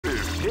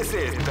This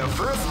is the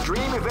first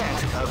dream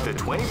event of the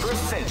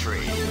 21st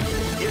century.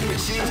 If you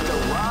choose the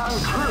wrong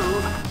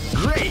groove,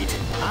 great!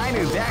 I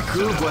knew that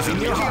groove was in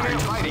your heart.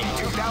 Fighting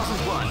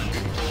 2001.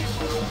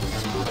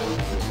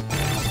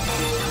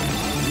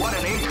 What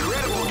an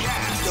incredible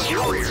cast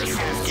of warriors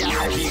has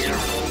gathered here.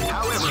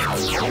 However,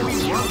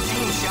 only one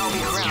team shall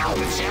be crowned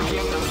the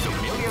champion of the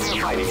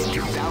Millionaire Fighting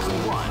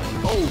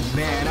 2001. Oh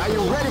man, are you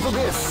ready for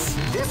this?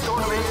 This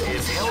tournament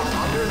is held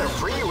under the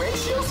free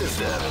ratio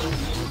system.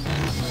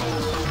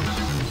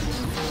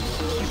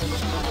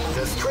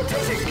 The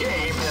strategic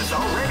game has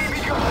already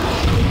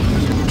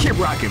begun. Keep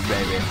rocking,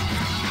 baby.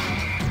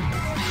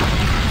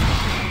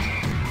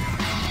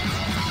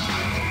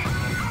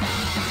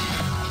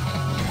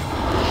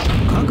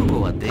 覚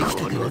悟はでき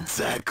た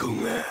か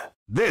な。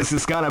 This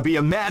is gonna be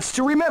a match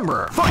to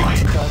remember.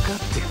 Fight! かかっ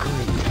てこ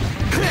い。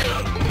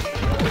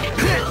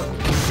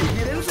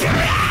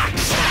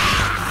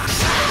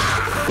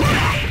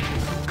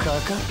かか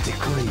って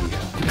こいよ。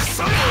く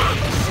そ。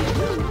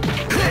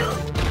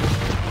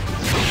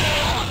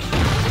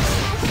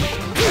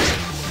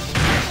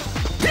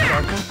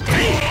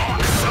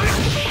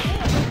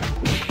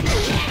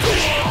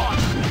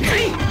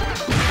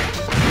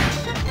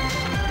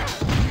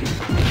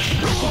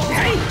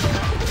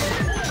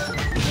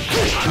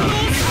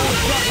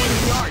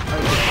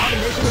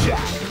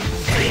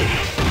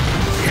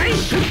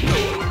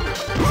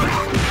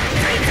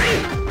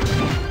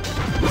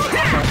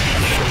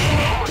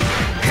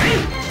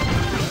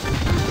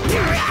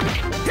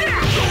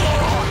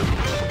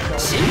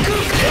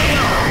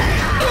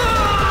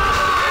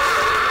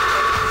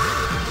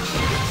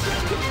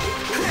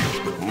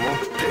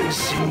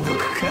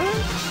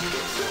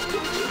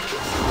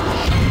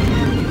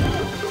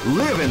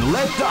 Live and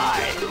let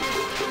die.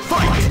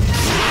 Fight!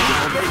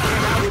 They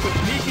came out with a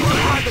sneaky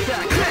surprise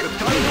attack at the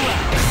start of the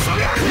round.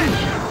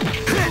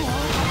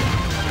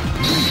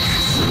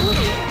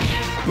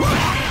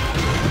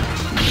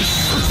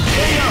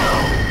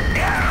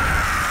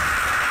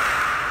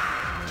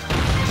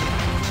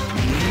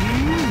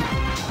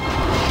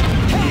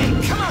 Hey,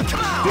 come on,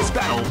 come on! This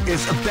battle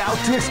is about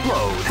to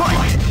explode.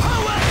 Fight!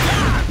 Power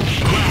down!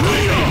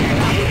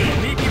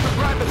 Sneaky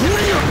surprise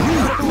attack.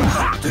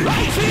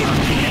 Right team!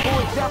 People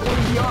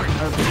exampling the art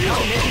of the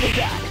combination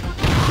attack.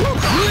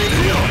 Right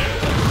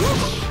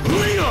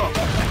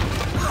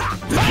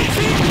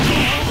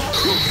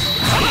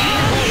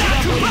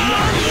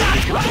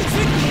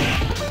team!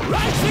 Right team!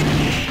 Right team!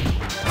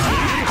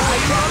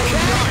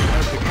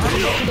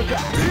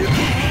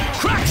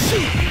 Crack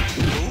shoot!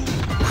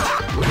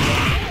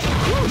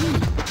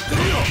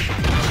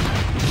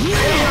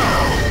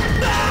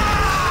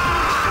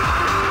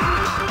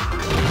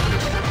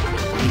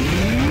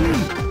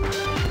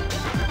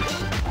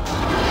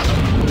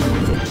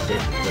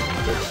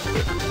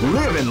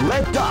 Live and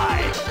let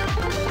die.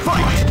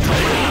 Fight! They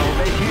came out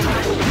with a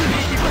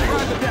sneaky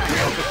surprise attack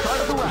at the start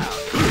of the round.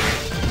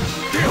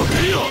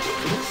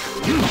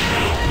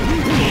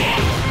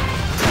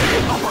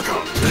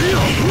 Uppercut!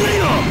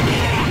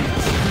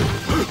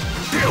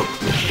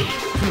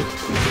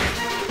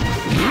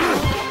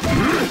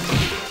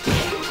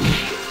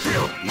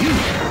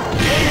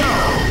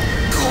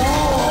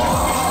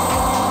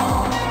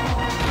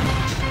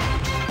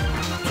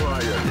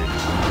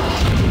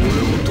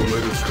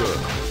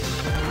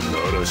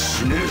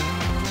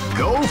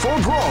 Go for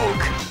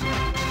broke!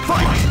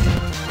 Fight!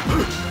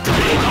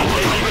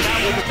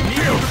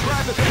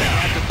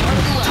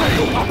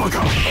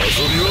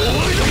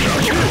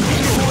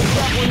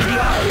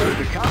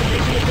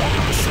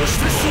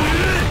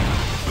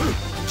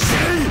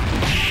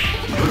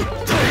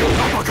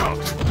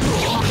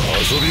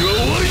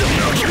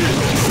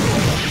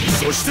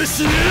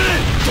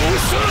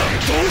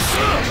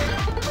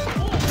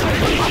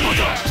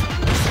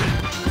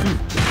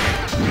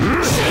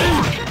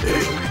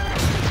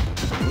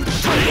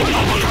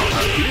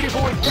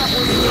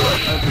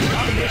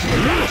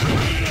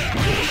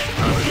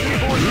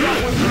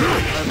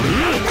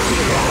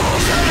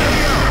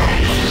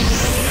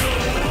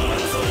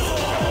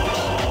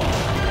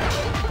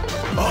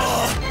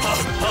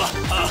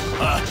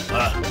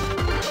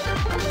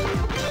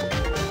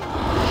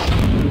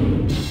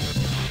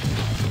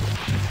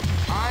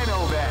 I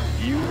know that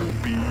you'll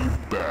be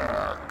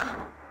back.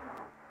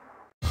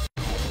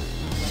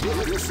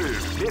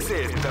 This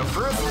is the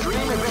first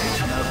dream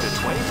event of the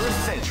 21st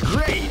century.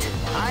 Great!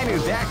 I knew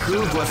that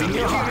groove was in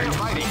your heart.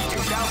 Fighting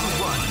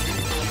 2001.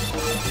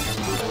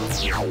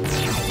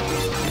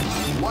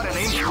 What an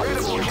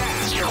incredible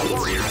cast of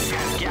warriors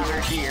has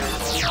gathered here.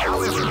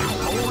 However,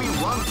 only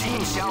one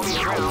team shall be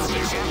crowned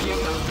the champion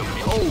of the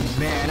Millionaire. Oh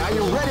man, are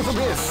you ready for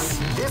this?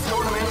 This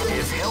tournament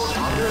is held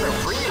under the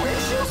free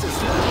ratio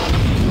system.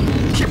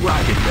 Keep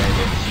rocking,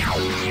 baby.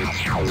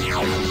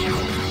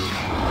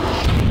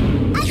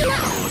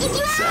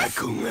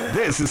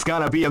 This is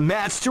gonna be a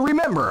match to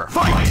remember.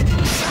 Fight!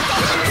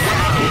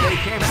 They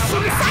came out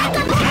with a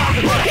sneaky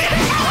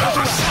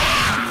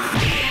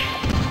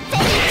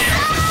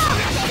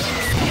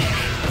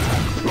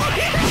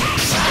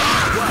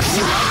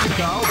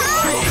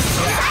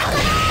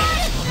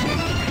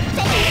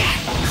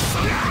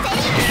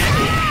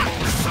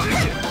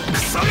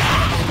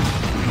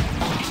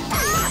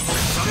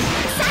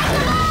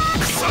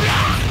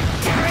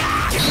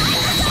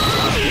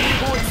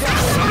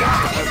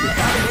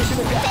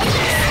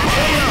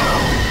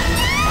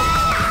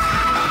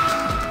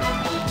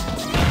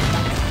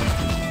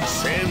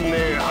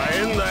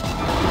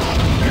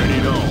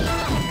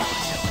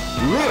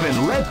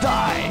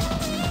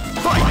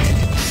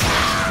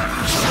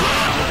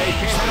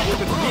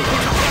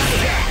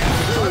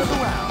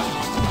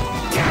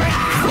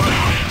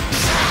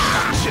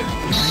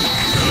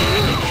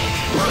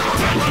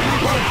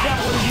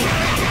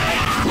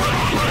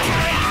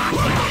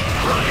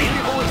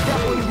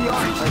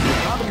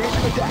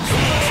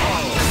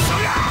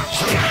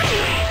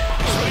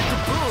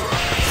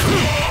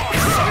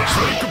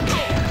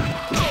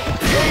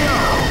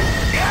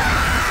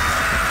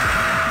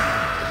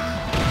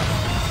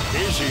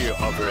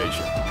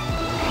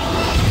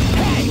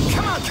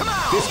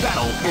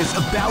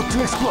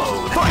to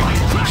explode. Fight!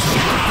 They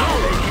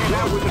came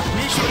out with a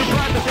sneak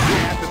surprise attack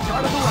at the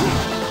start of the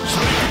round.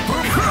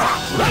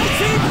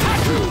 Rising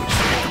Tattoo!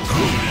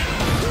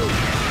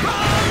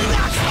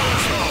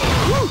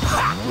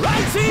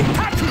 Rising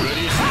Tattoo!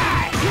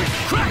 High!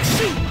 Crack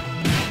shoot!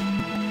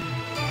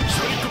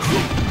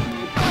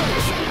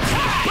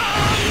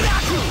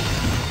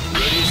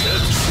 Ready,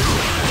 set, shoot!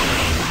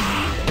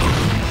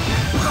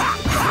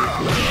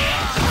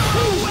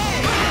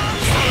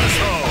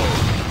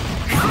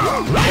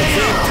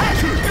 Rising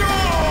Tattoo!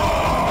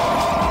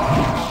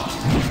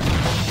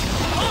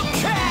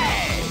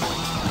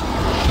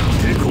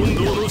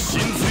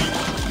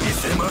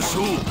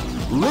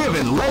 Live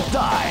and let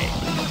die.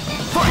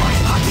 Fight!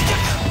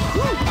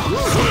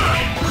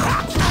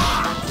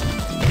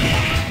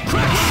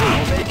 Crack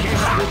shoot! They came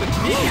out with a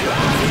sneak.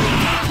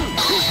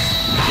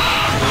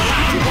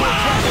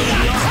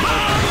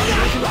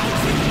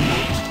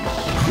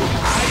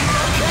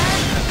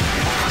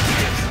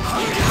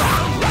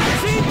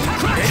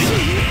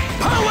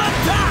 Power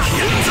down!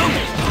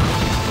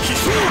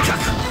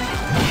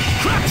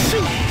 Crack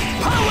shoot!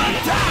 Power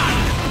down!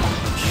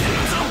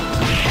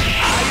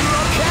 Are you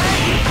okay?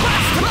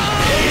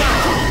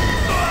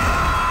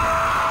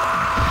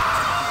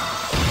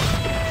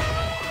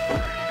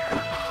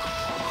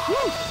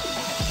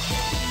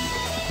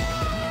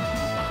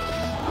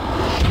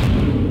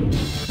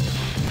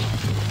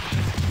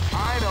 I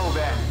know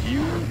that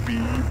you'll be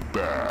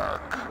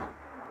back.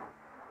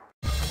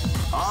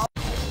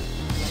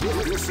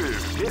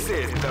 This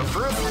is the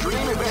first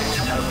dream event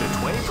of the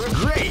 21st.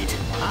 Great!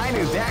 I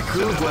knew that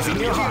groove was in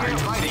your heart.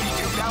 Fighting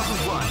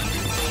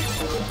 2001.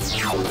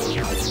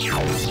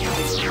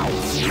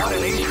 What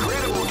an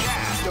incredible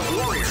cast of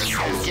warriors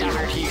has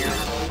gathered here.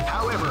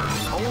 However,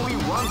 only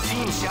one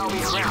team shall be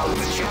crowned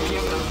the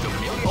champion of the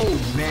million. Oh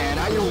man,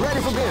 are you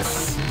ready for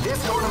this? This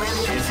tournament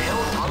is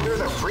held under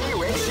the free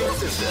ratio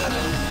system.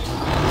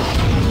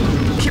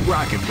 Keep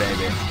rocking,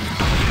 baby.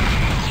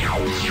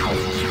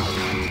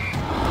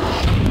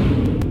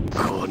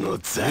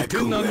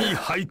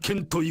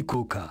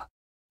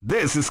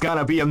 This is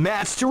gonna be a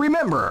match to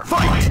remember.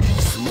 Fight!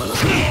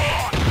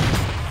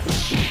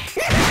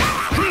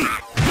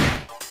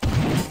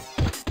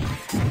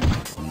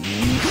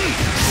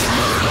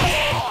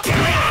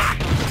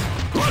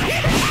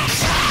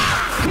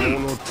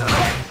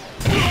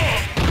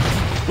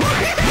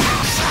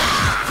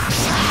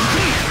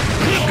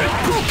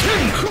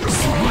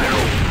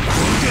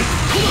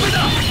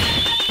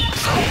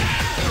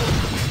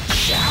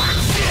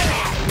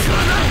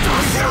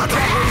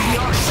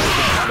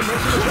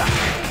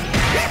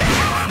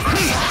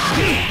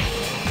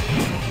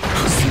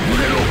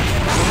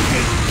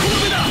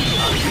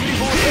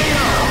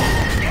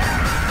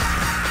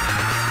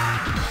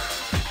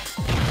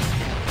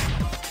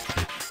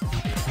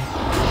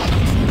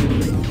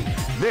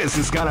 This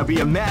is gonna be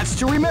a match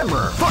to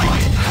remember.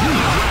 Fight!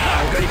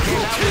 They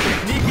came out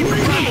with a sneaky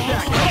surprise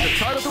attack at the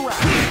start of the round.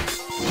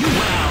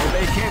 Wow,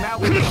 they came out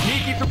with a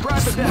sneaky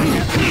surprise attack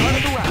at the start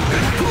of the round.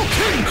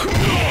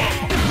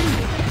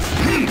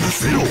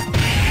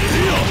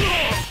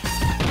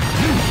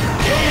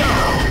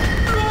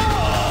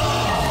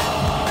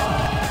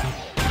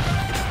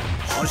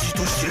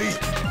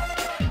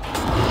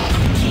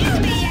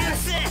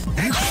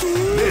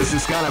 This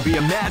is gonna be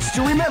a match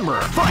to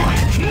remember. Fight!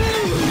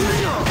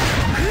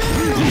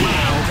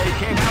 Wow, they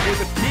came out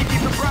with a sneaky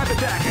surprise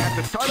attack at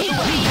the start of the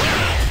round.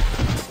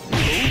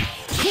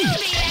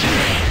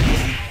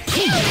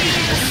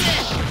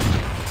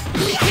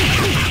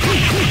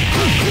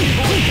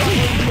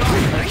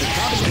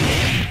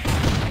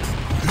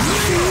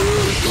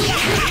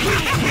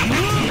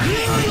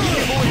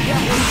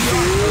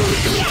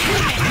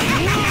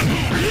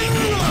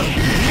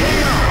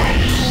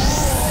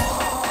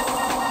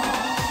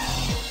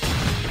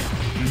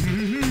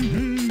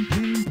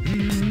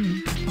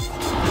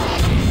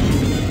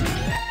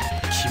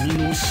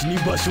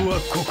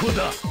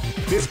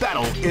 This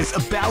battle is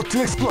about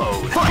to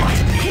explode. Fight!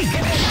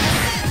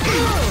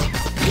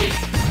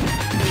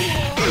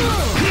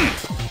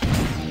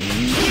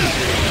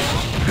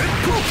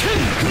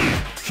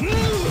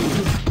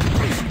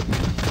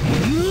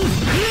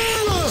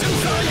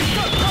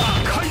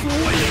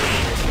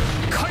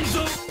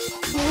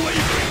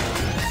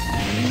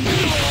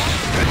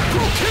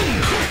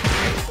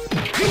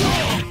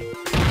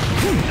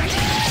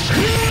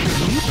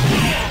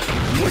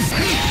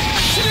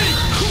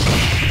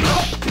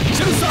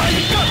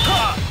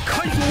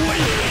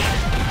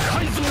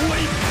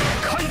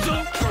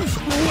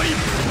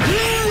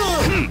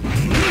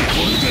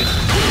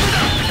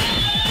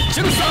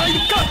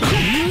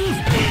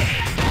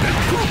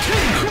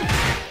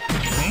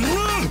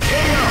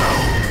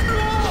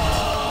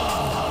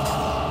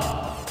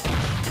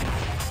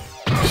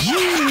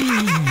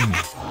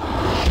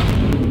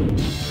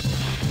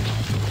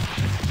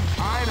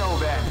 I know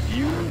that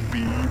you'll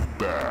be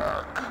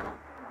back.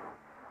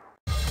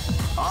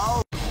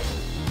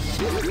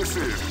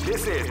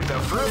 This is the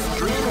first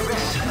dream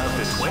event of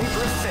the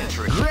 21st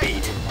century.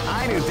 Great!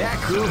 I knew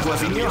that groove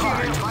was in your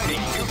heart.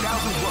 Fighting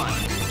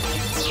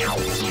 2001.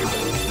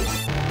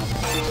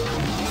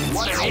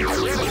 What an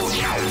incredible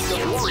cast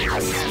of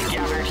warriors has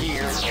gathered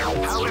here.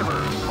 However,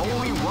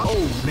 only one...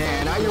 Oh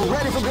man, are you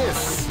ready for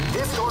this?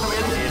 This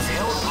tournament is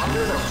held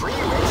under the free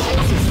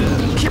ratio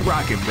system. Keep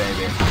rocking,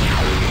 baby.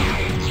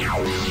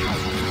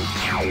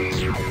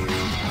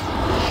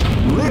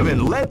 Live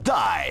and let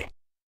die.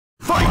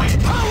 Fight!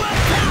 Power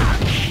attack!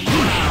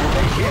 Wow,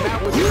 they came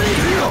out with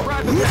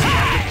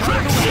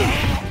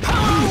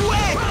power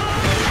away!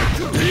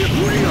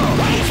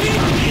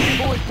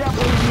 Evil is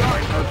definitely the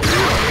art of the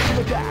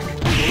attack.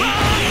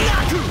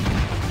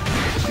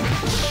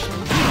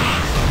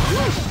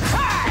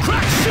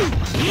 Crack shoot!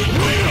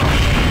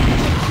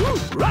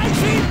 Right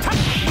feet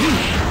touch!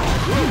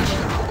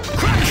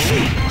 Crack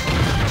shoot!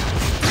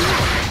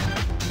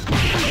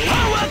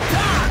 Power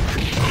attack!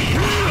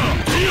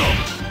 Crack shoot!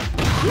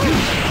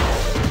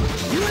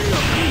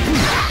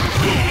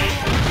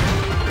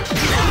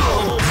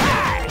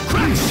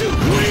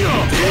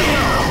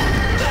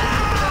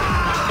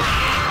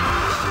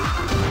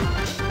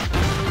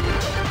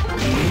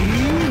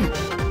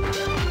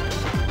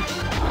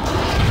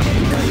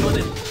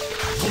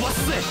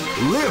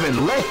 Live and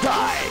let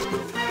die.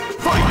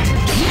 Fight!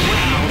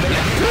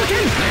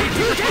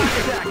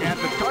 Attack at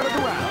the start of the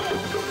round.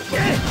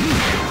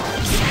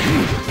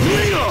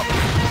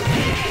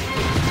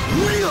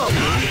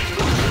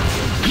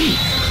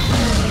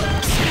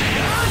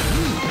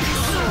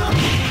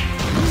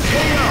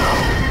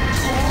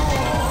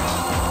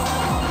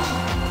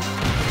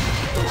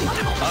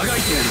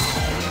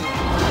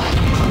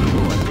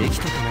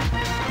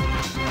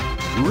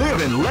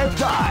 Live and let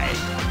die.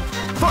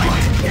 Fight!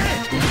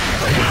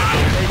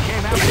 They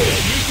came out with a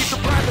sneaky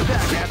surprise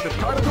attack at the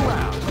start of the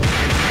round.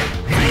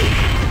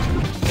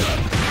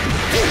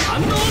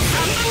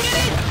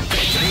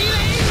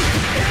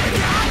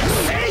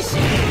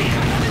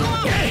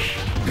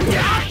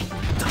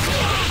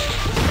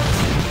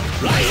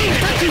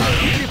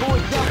 People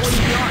is definitely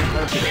the art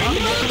of the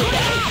combination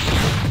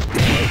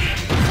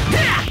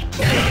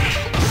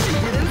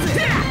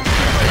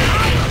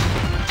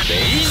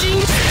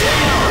Beijing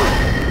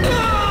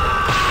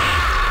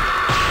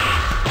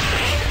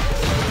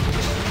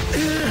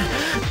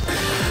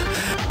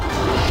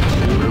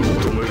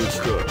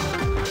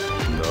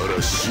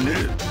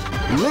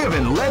Live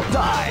and let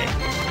die.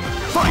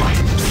 Fight!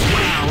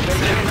 Wow,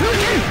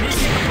 they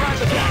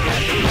surprise attack.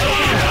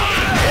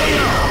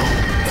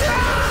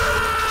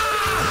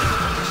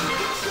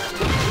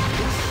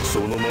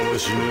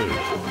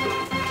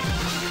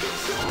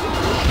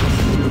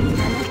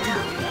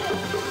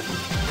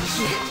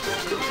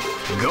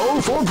 Go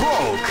for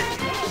broke.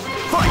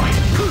 Fight!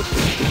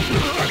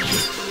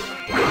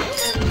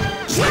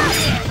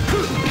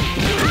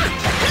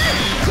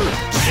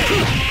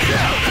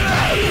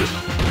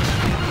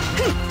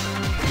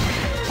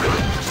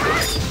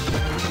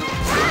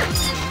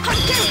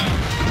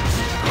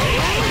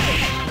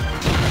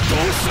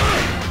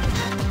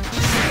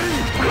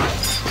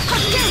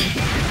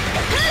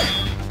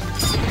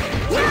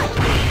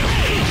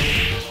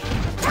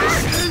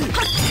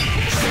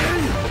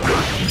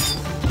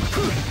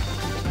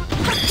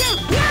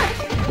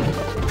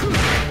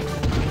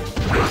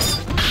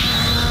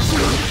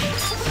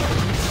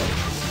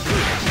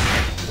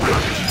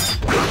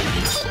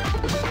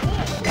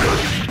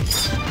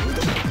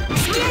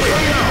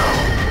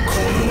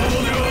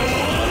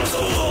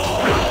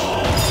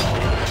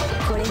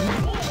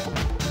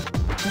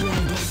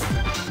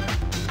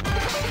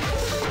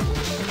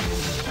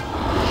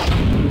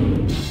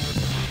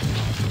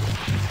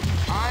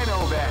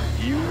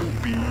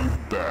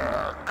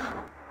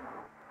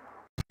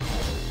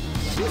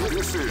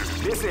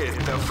 This is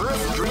the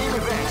first dream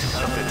event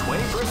of the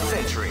 21st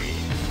century.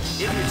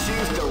 If you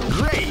choose the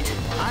great,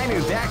 I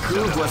knew DAQQ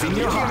was in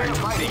your heart.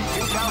 Fighting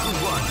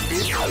 2001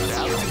 is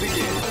about to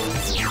begin.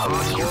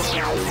 Hardcore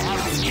fans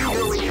have been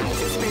eagerly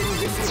anticipating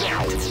this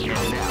event,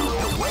 and now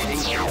the waiting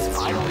is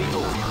finally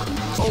over.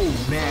 Oh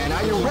man,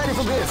 are you ready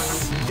for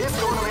this? This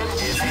tournament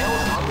is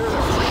held under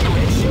the free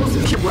ratio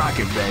system. Keep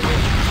rocking, baby.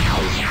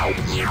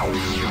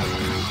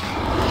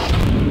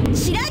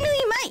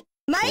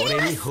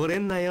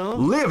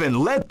 Live and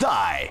let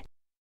die.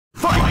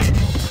 Fight!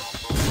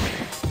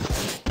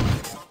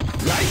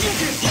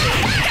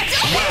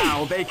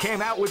 Wow, they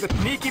came out with a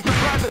sneaky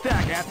surprise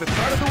attack at the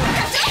start of the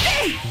round.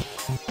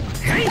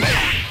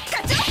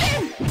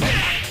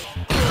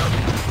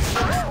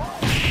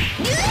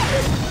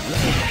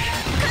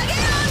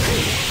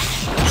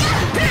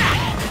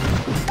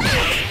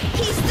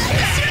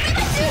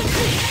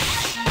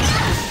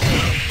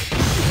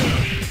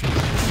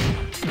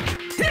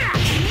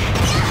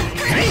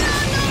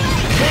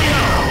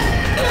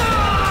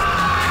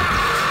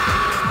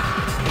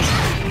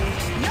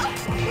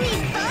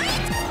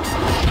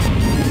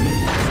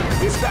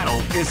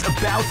 Is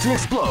about to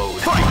explode.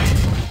 Fight!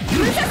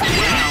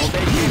 Wow,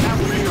 they came out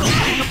with a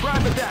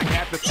surprise attack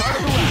at the start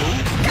of the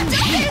round.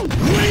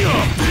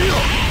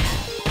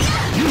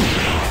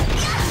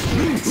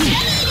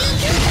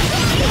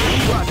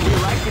 What we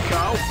like to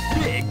call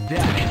Big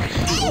Daddy.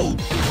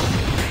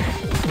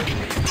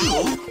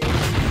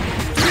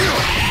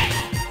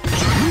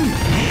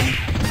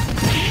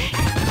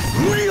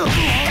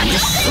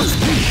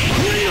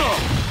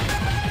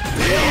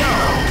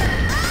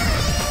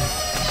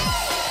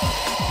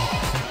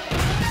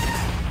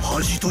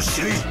 恥と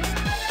知れ。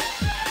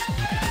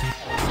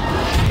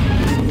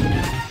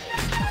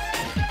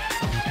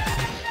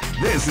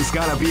This is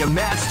gonna be a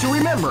match to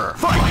remember.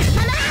 Fight!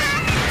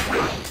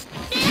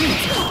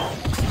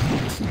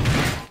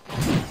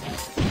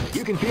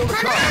 You can feel the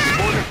calm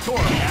before the storm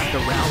as the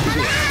round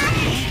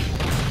begins.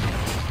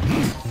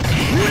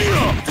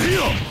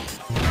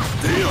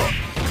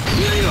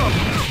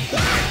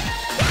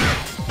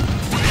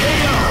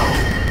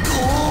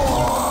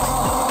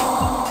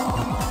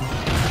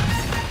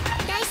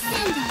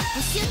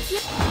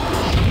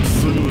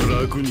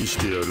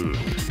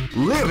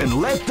 Live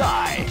and let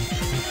die.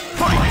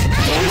 Fight!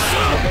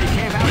 They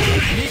came out with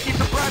a sneaky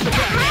surprise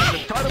attack at the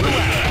start of the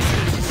round.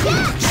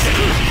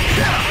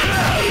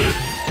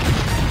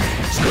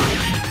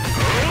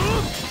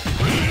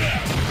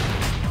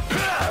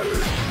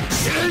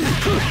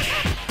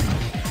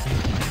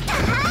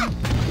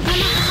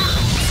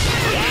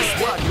 That's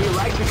what we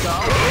like to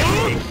call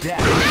Big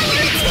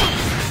Death.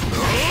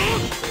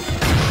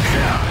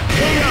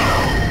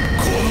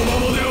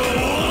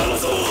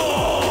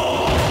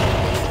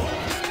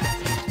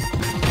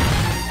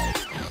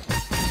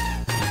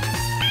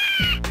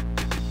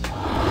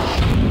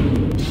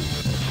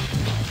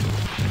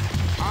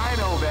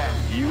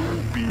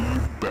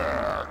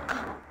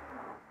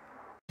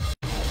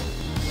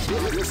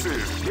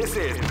 This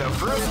is the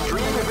first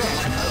dream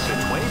event of the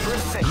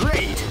 21st century.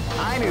 Great!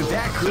 I knew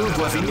DAQQ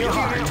was in your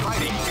heart.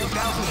 Fighting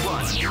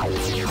 2001.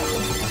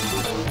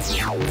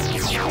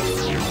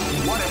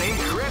 What an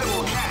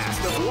incredible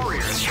cast of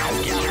warriors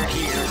has gathered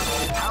here.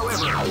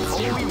 However,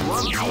 only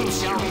one team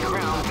shall be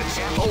crowned the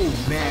champion. Oh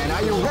man,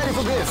 are you ready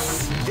for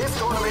this? This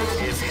tournament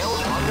is held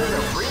under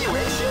the free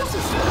ratio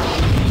system.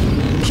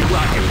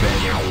 Rock it,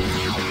 baby.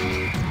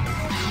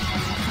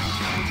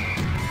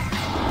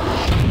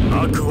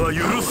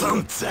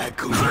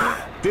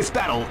 This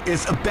battle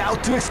is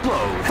about to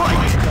explode.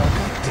 Fight!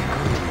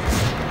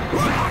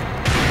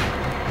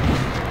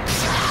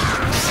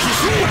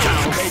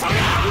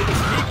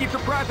 Sneaky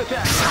surprise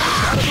attack.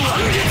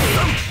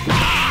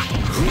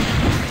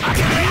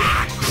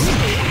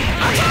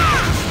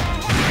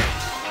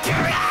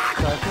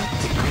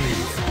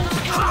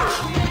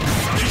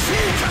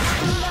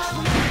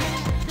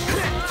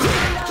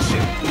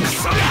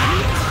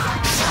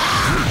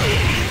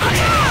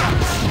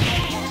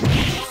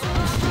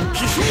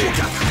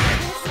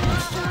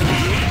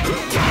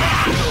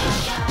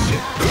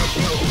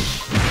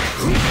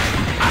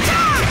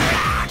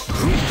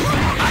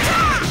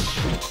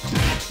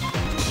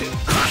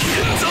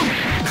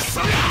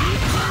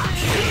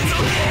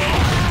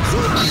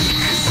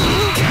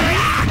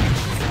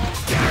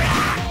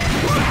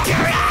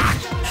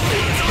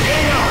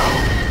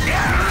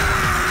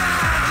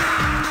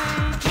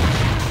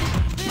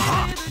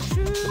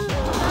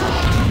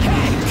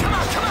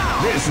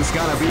 This is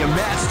gonna be a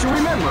match to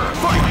remember.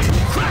 Fight!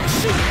 Crack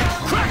shoot!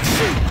 Crack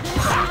shoot!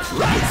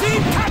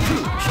 Rising DAQQ!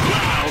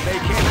 Wow, they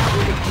came out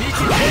with a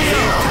sneaky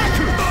DAQQ!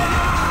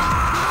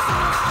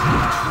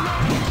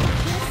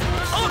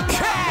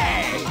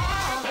 Okay!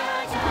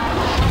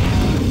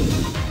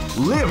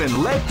 Live and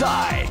let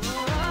die.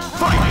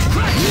 Fight!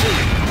 Crack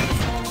shoot!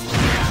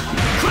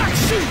 Crack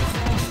shoot!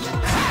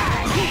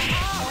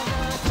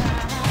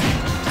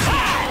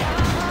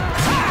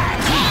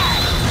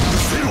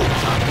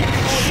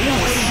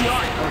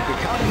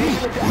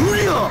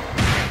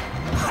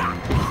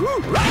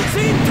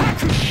 Rising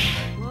DAQQ!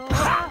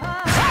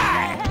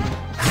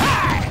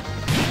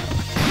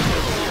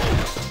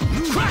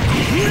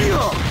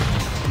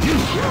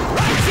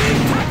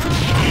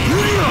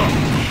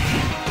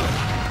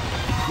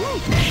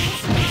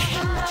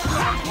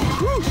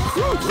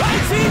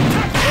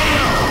 Rising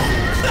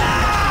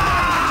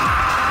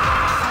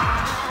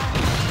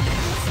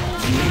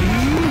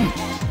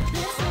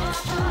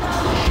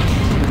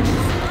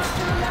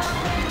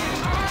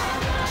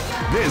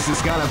This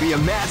is gonna be a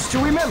match to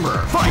remember.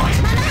 Fight!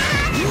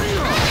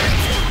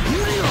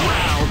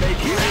 Wow, they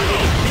keep it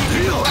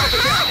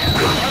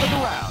out of the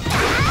round.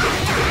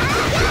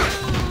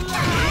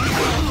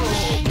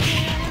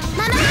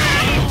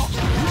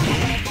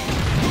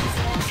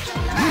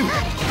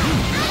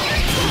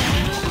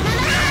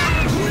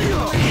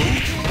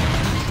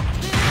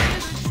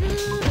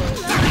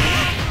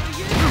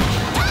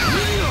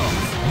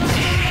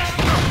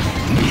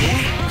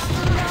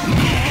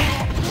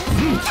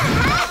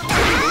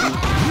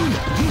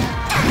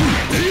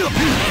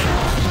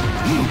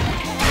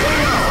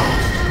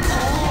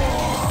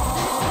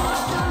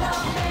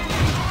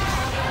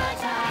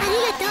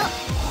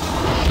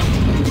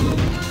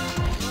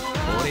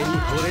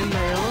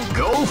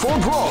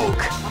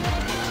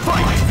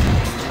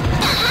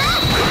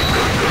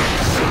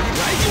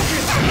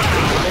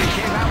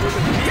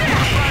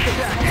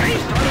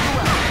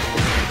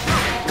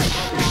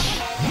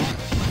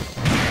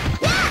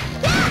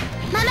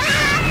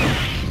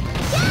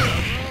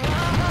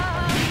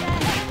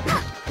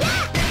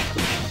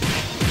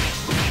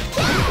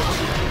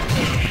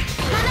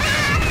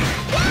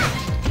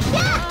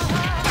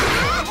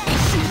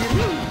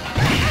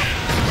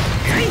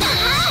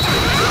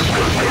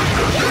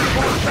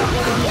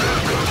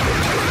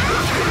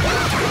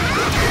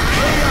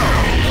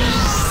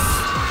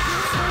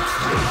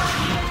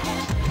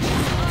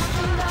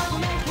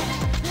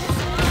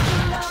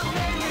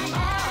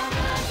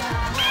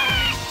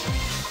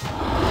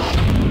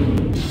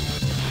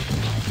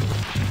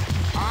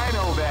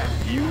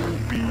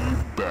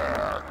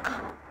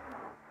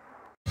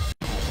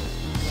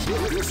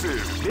 This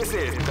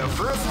is the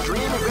first dream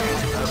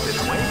event of the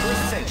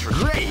 21st century.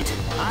 Great!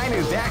 I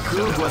knew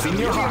DAQQ was in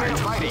your heart.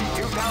 Fighting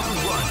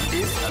 2001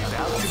 is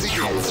about to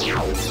begin.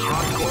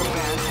 Hardcore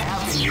fans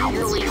have been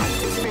eagerly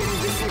anticipating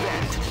this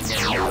event,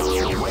 and now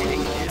the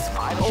waiting is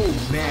final. Oh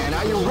man,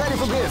 are you ready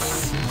for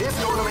this? This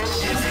tournament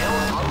is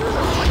held under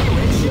the free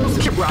ratios.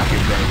 Keep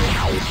rocking, baby.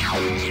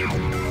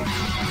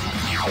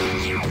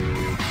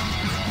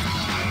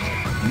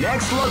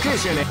 Next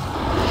location.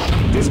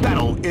 This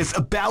battle is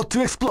about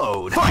to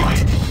explode.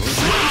 Fight!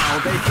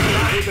 Wow, they came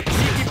out with a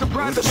cheeky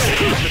surprise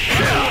attack.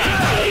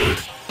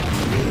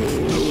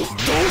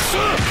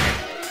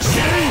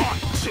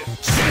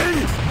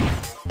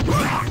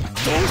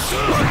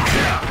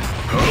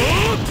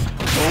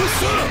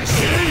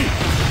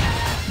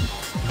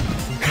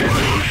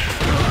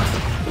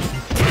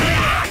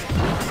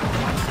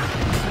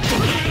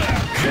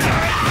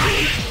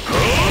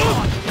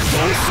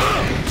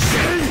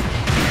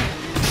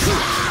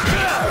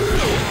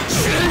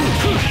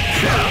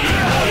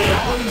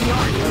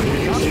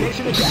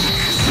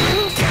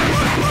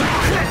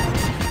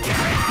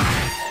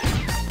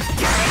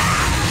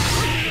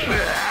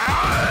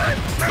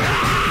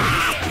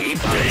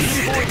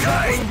 Combination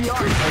attack. The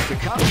art of the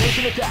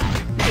combination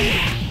attack.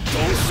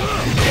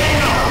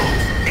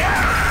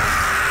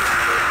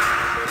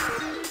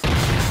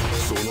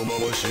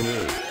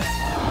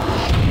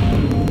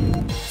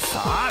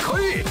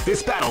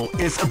 This battle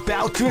is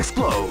about to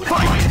explode.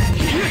 Fight!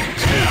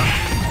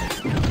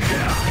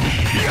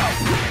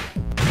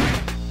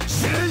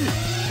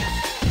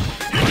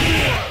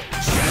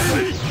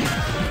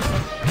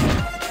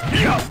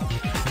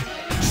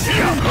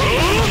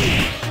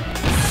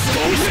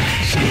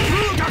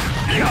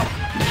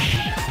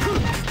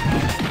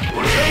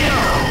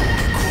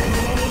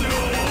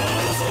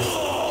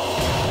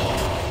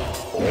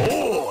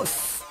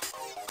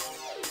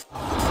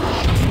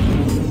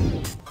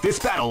 This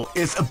battle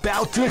is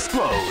about to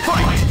explode.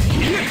 Fight!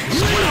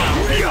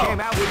 Came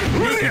out with a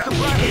sneaky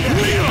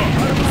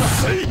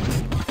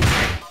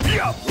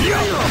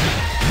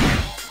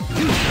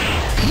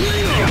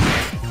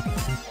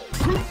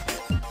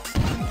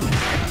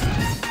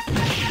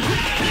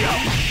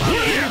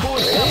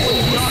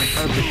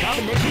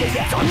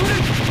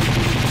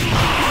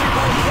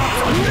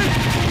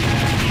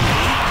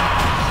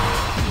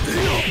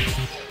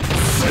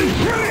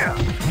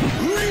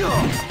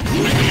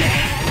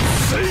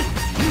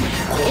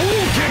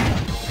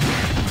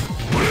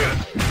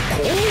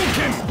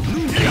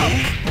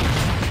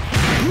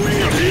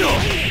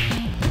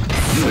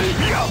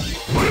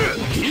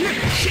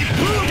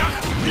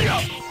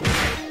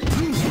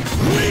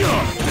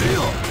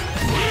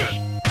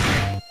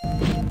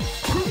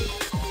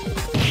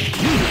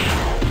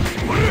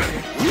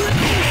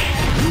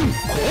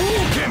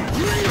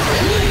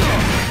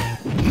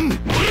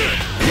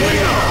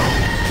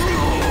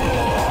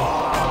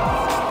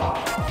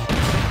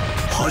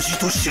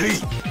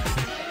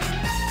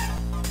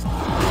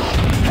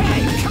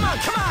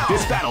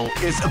This battle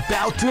is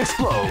about to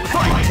explode.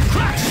 Fight!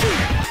 Crack shoot!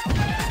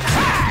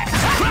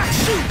 Crack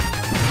shoot!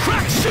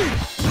 Crack shoot!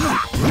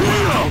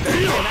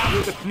 They came out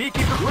with a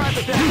sneaky surprise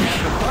attack at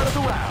the start of the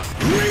round.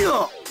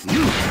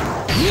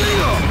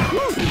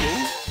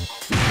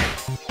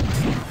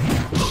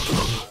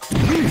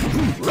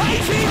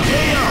 Rising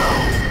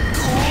KO!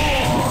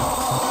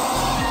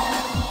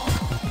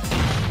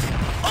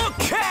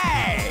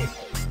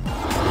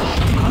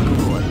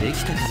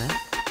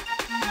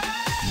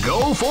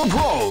 Go for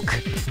broke!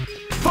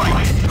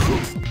 Fight!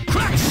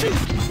 Crack shoot!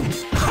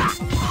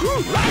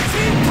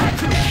 Rising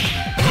tackle!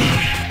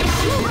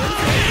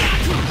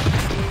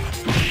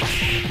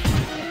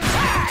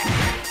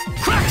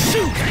 Crack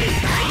shoot!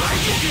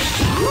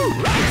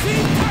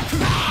 Rising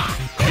tackle!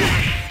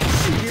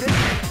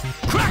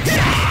 Crack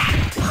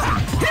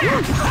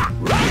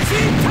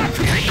rising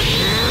tackle!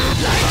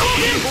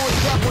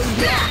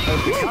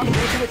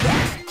 Combination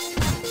attack!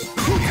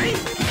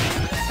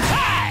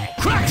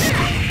 Crack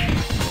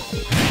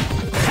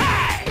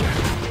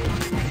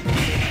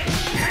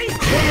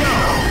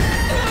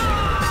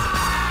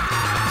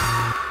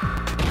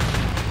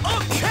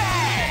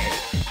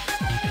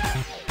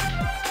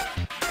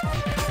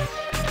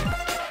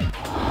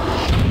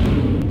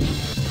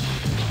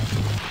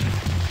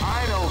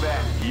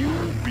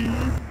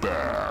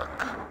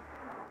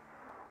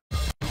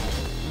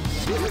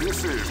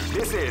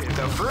This is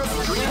the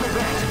first dream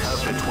event of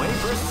the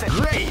 21st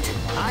century. Great!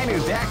 I knew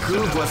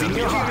DAQQ was in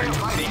your heart.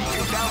 Fighting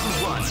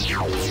 2001.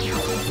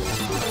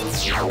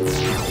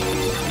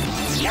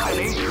 What an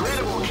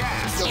incredible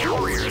cast of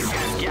warriors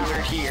has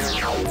gathered here.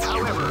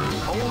 However,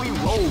 only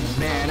oh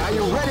man, are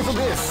you ready for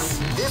this?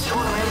 This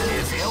tournament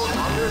is held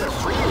under the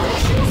free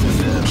ratio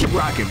system. Keep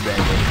rocking,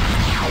 baby.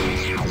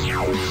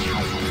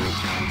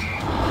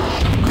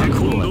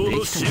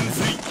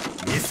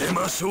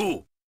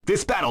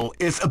 This battle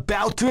is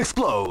about to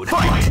explode.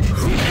 Fight!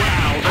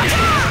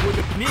 Wow! With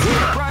a sneaky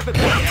private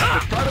attack at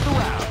the start of the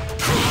round.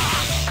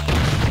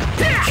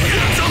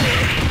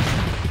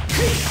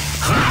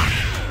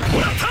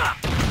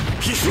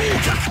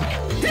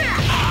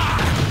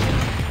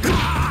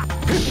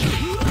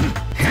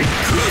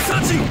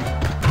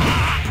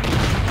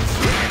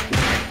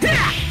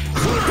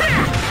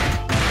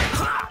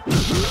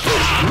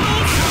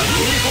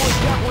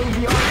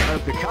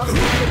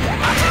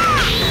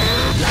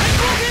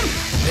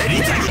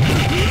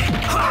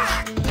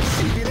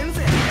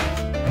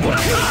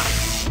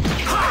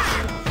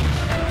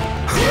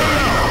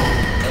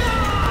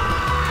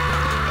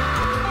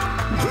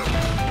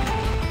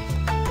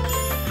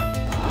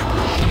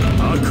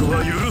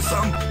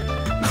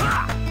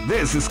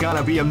 This is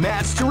gonna be a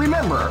match to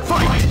remember.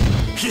 Fight!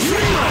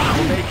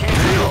 They can't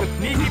handle the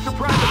sneaky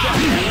surprise attack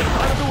at the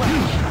start of the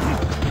round.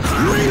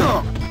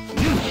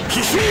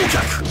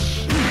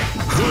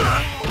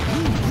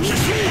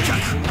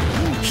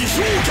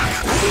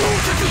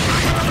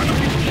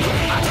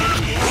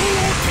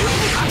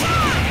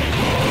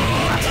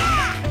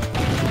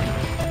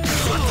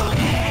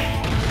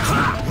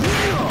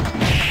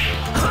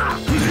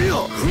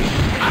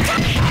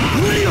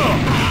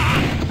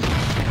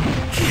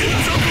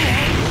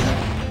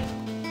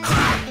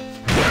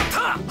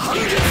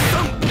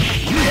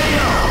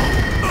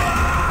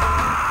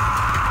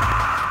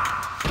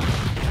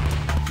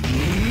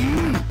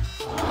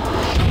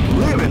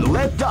 Live and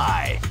let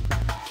die.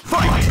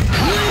 Fight!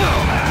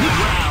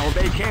 Wow,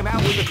 they came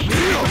out with a sneaky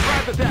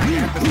surprise attack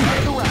at the start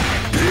of the round.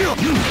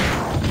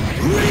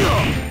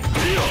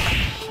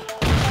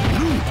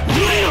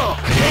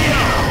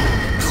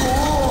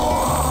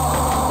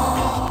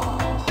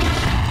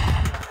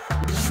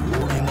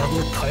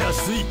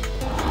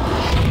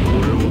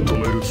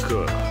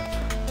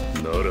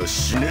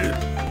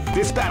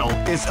 This battle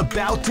is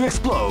about to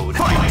explode.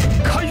 Fight!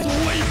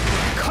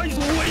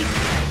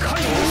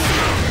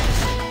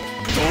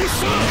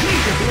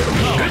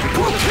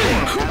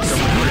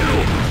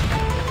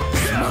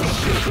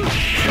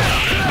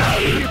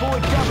 People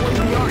exampling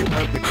the art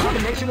of the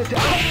combination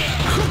attack.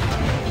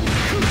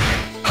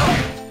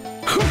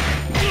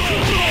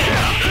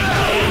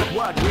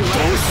 What we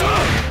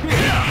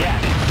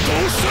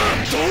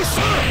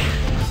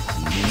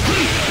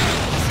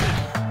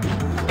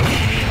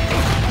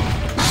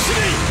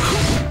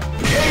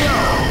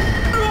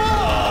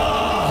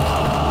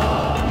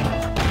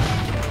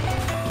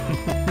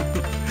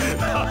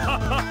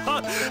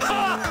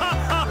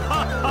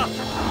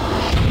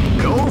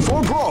Go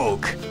for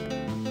broke.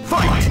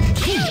 Fight!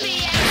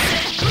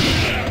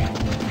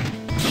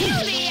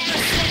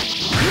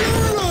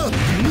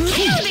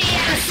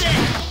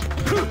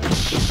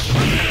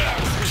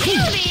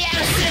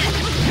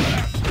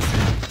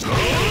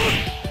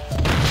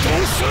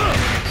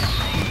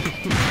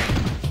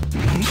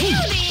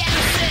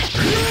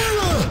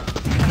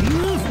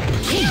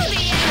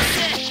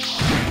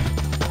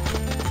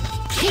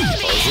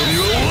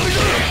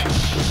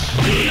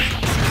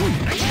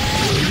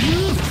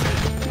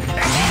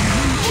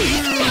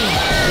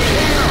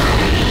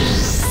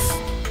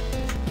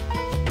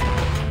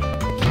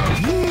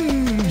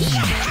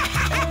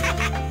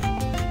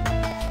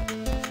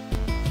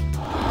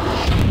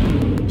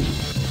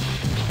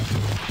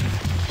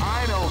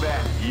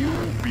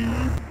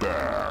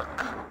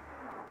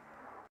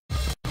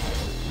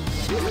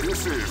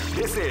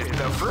 This is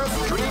the first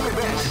dream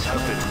event of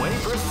the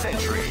 21st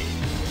century.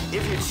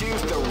 If you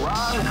choose the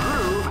wrong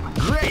groove,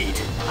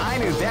 great! I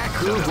knew that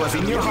groove was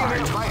in your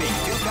heart. Fighting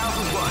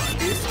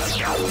 2001 is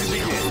about to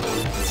begin.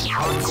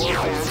 Hardcore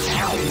fans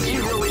have been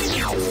eagerly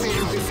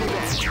anticipating this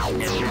event,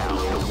 and now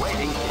they're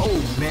waiting. Oh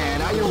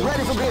man, are you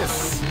ready for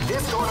this?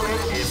 This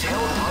tournament is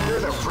held under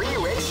the free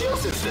ratio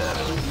system.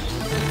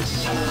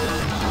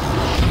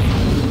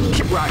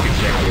 Keep rocking,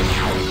 champion.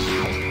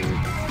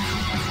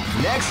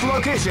 Next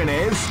location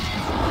is...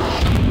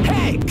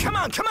 Hey, come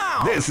on, come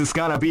on! This is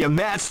gonna be a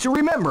match to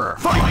remember.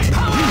 Fight!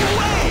 Power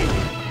away!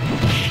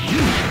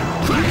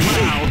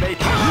 Wow, they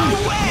power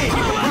away!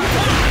 At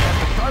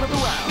the start of the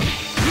round.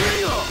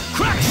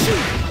 Crack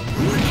shoot!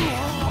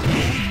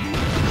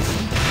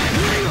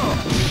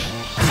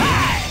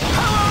 Hey!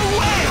 Power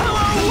away!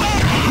 Power away!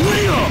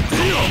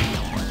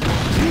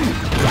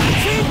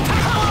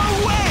 Power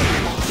away!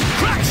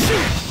 Crack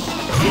shoot!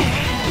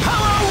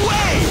 Power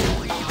away!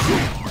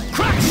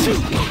 Crack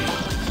shoot!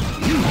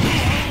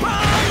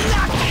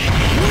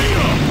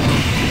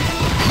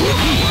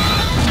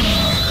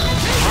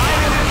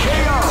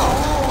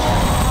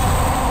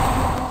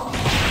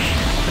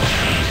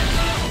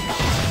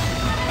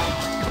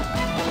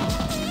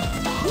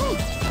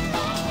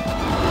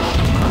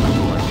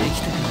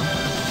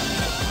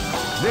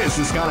 This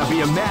is gonna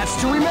be a match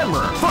to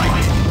remember.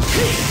 Fight!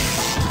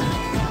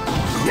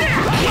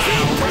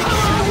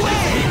 Power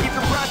away! Keep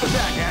the breath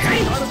attack at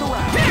the start of the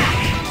round.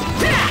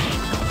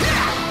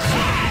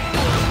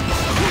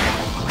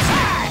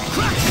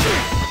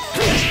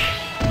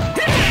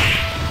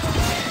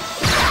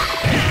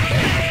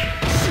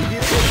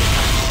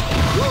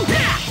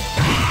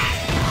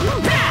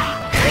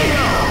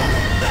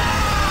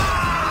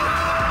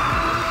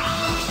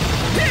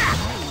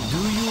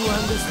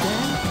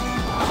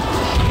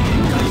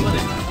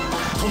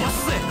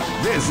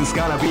 This is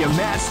gonna be a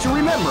match to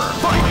remember.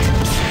 Fight!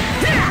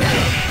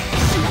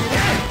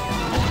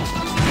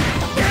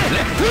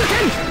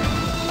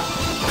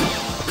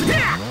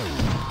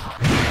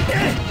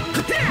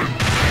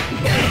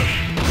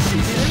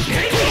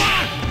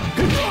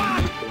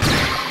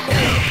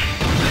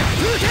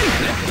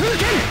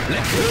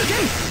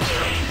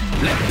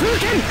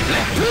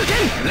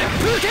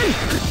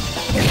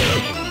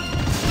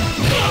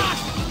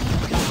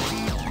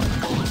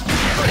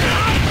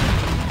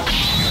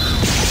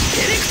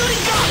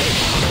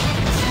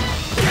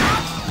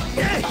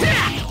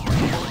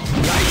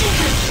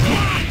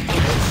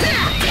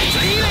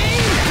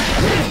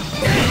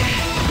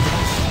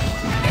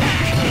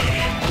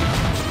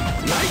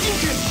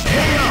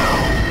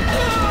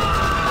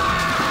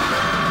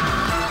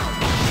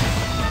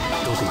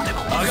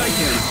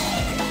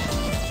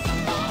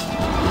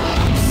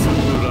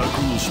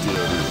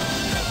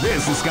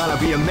 This is gonna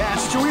be a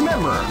match to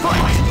remember. Fight!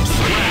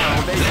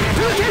 Wow, they can't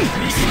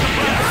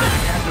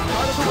at the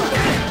front of the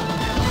round.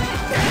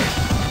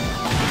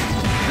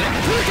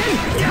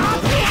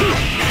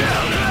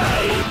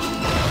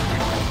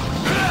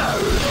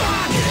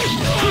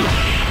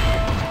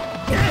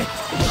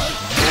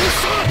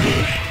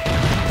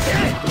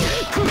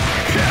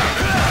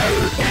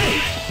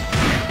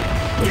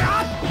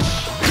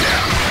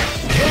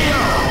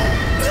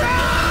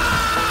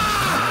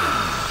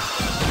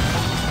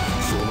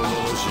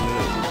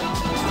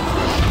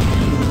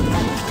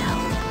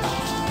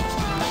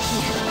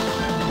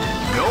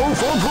 Go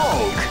for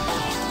broke!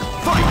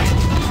 Fight!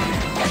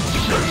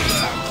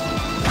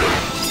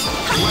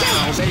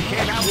 Wow, they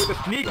came out with a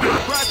sneaky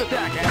surprise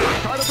attack at the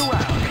start of the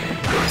round.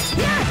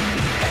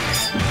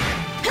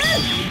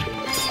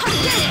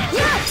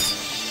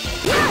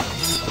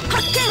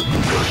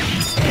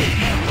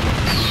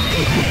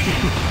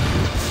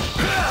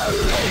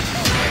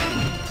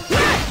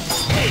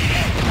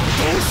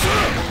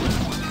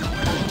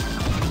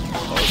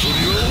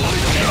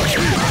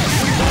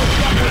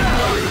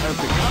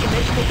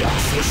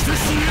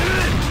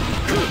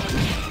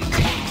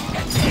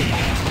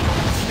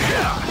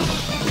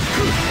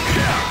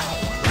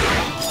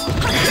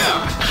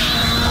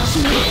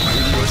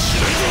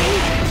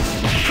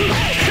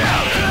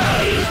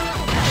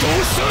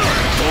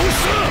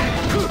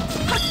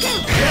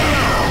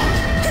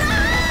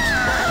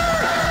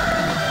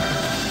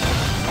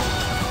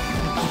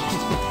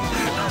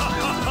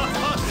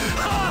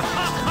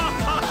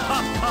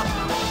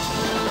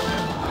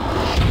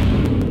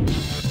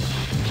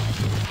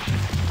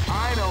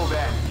 I know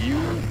that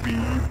you'll be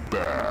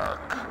back.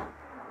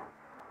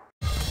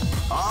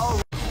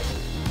 All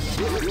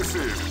this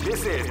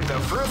is the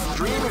first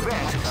dream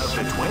event of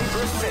the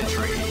 21st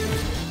century.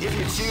 If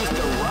you choose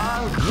the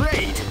wrong,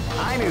 great!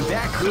 I knew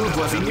that groove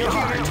was in your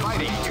heart.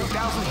 Fighting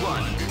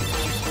 2001.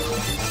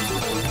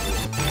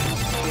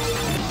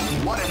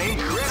 What an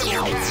incredible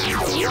cast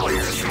of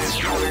warriors has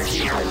gathered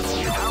here.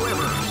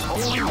 However,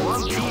 only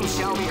one team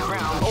shall be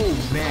crowned. Oh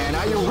man,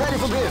 are you ready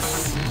for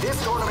this? This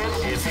tournament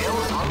is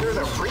held under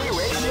the free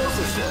ratio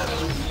system.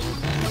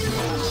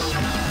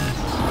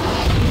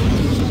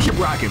 Keep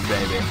rocking,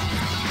 baby.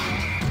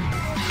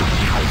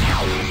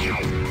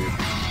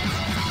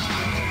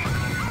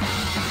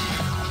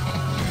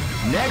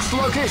 Next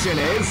location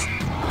is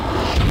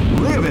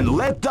Live and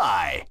Let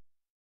Die.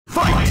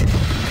 Fight!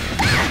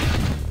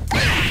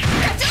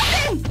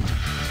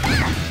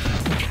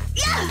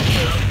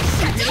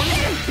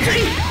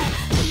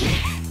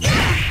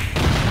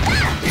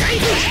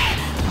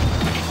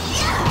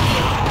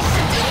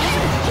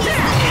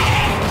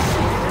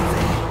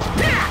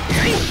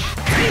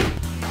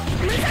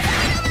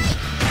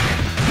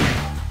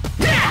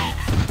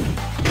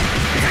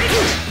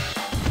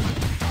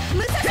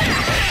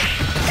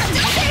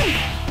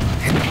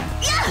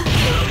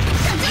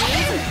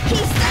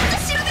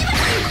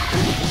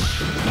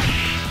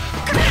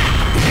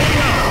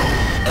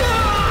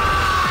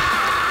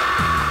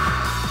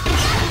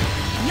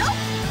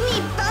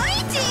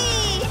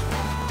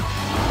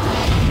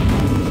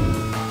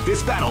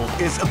 This battle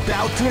is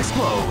about to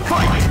explode.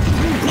 Fight!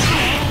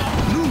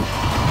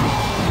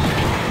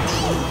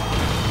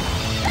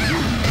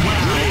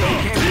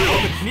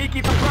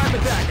 Sneaky surprise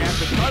attack at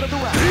the start of the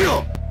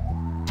round.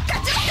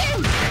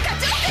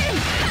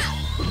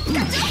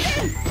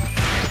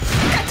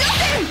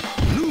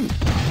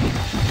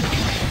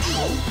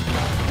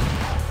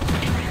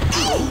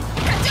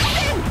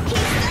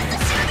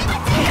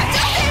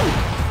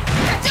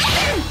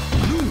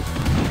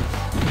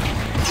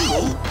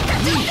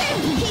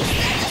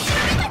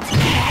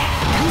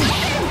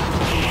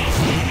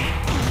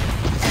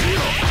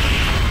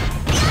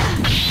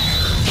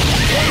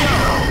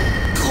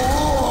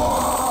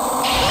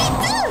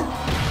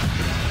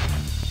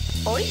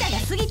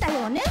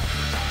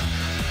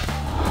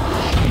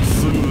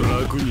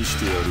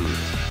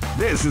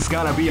 This is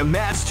gonna be a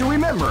match to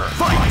remember.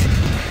 Fight!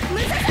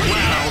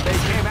 Wow, they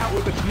came out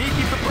with a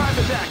sneaky surprise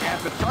attack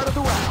at the start of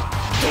the round.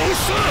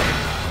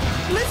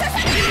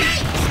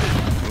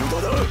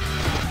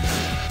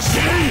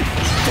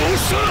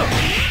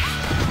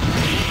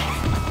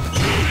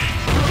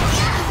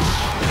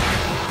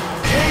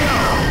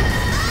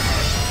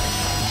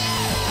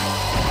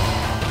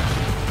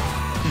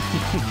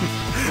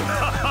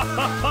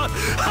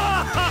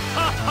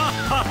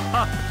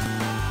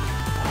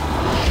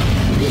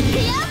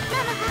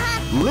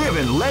 Live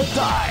and let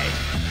die.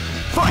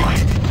 Fight!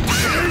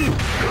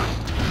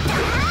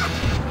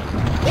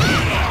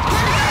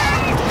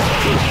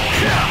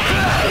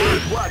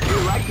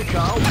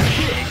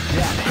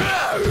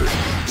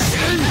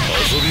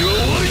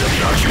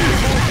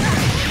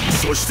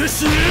 して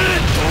死ね。ど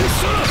う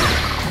した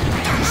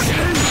死ね。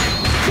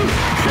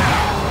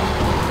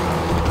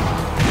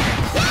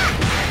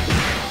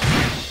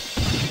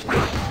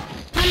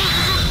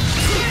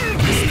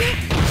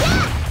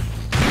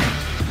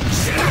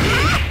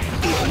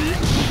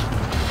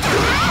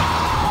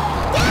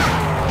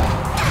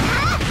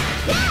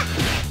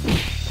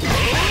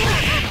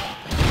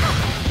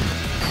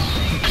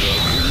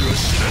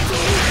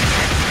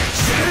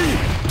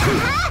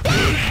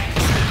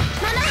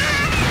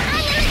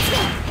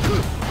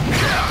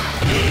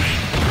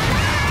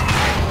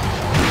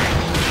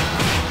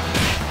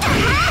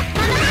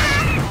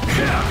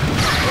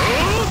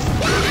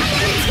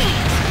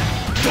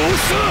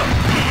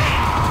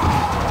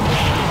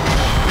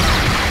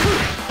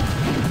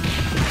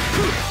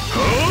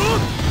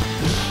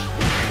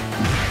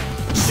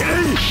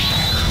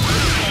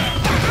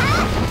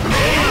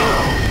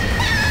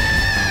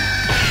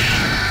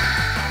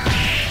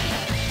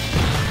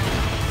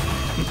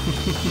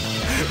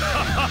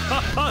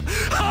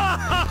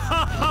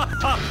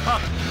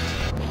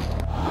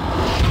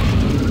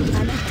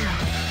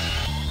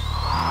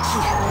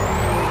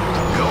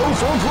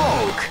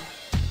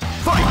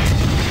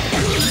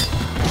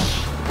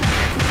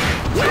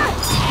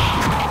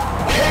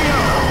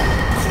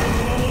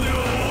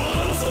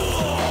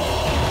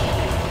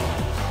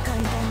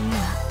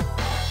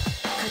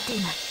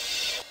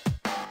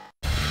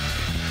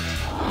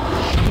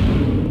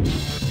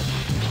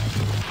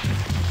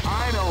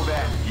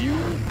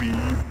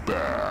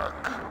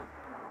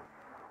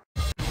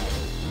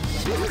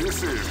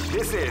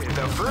This is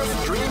the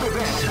first dream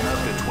event of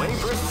the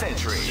 21st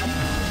century.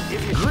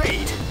 If you're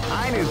great,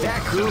 I knew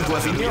DAQQ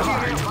was in your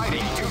heart.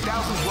 Fighting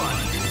 2001.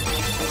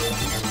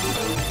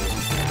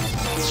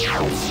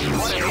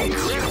 What an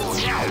incredible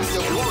cast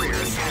of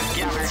warriors has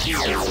gathered here.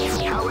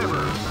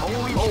 However,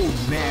 only... Oh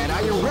man,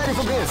 are you ready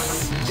for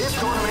this? This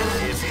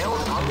tournament is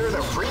held under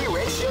the free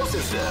ratio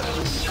system.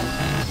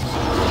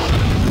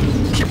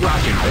 Keep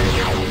rocking,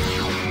 baby.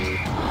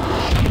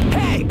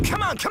 Hey,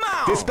 come on, come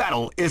on! This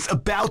battle is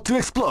about to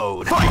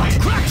explode. Fight!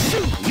 Crack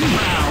shoot!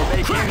 Wow,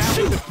 they crack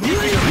shoot!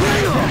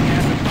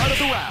 Part of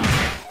the round.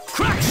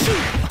 Crack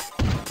shoot!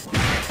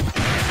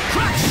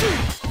 Crack shoot!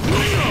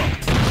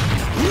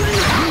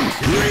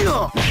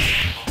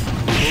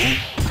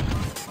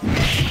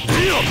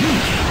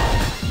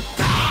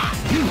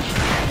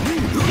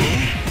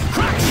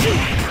 Crack shoot!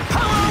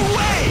 Power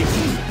wave!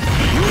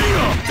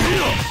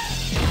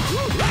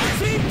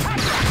 Rising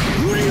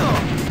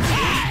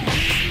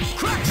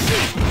Crack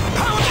shoot!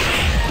 Power!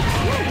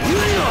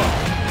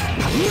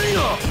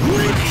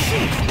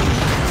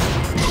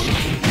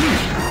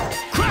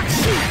 Crack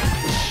shoot!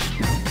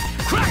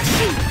 Crack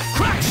shoot!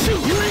 Crack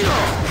shoot!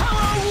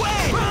 Power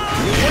wave!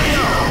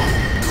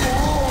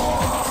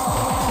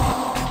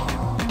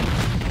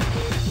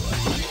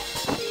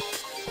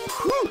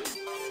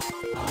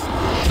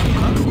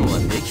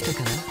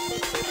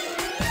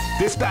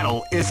 This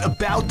battle is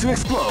about to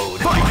explode.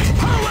 Fight!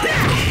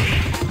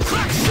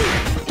 Crack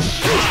shoot!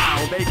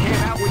 Wow, they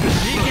came out with a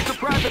sneaky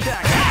surprise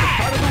attack at the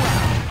start of the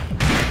round.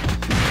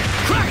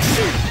 Crack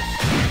shoot!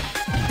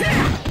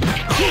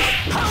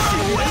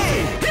 Power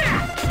wave!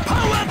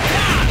 Power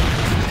down!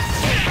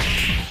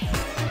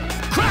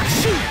 Crack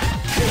shoot!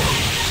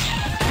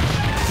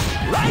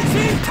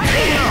 Rising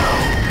tornado!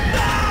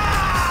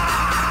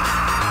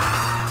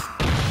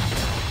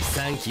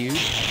 Thank you.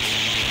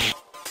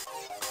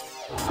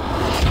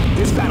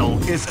 This battle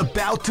is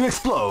about to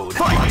explode.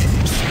 Fight!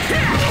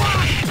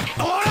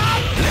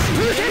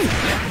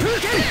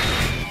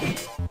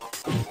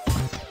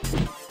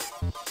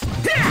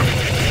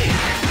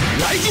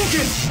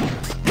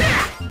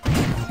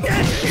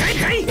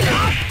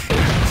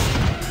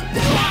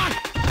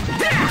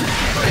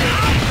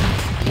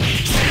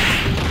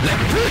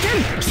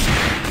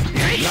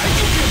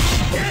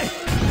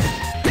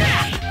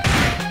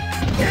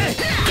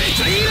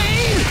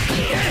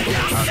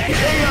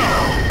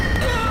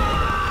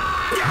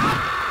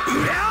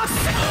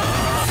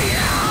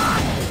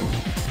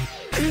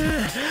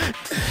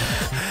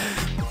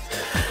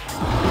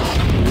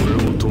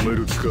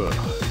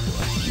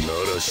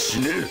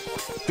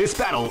 This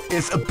battle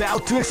is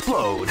about to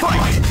explode. Fight!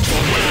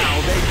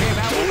 Wow, they came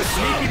out with a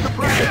sneaky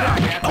surprise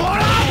attack at the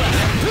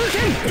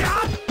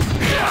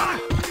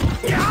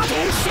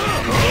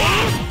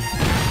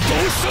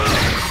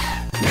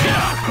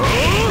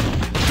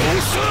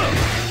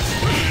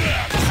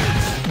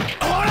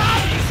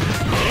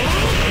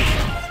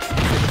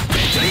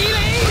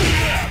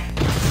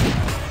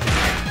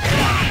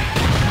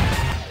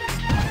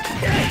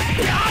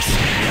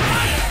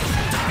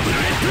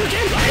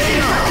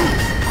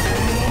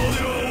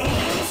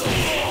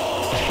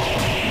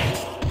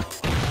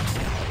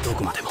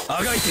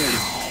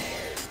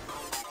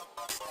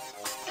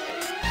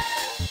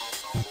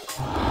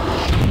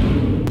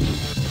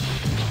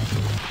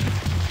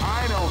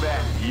I know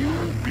that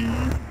you'll be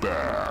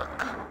back.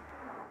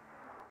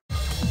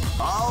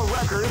 All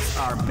records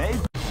are made.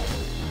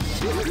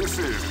 This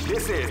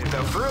This is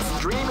the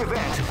first dream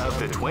event of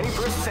the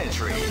 21st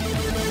century.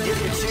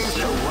 If you choose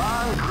the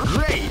wrong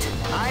great,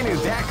 I knew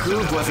that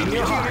groove was in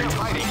your heart.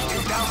 Fighting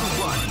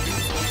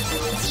 2001.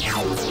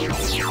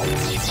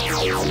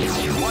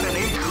 What an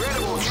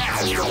incredible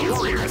cast of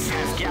warriors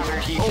has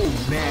gathered here.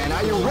 Oh man,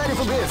 are you ready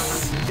for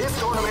this? This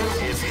tournament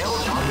is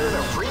held under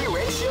the free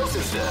ratio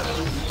system.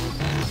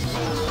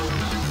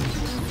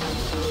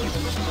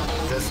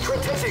 The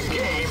strategic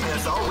game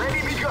has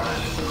already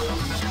begun.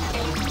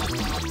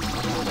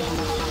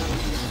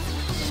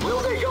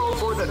 Will they go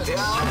for the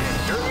down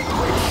and dirty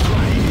quick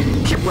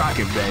strike? Keep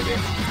rocking, baby.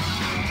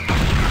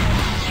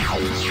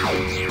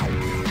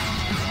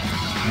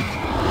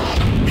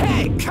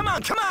 Hey, come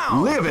on, come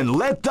on! Live and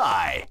let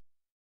die.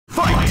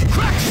 Fight!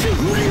 Crack shoot!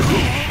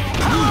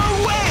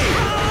 Power wave!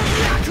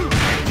 Crack shoot!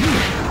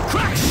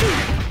 Crack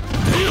shoot!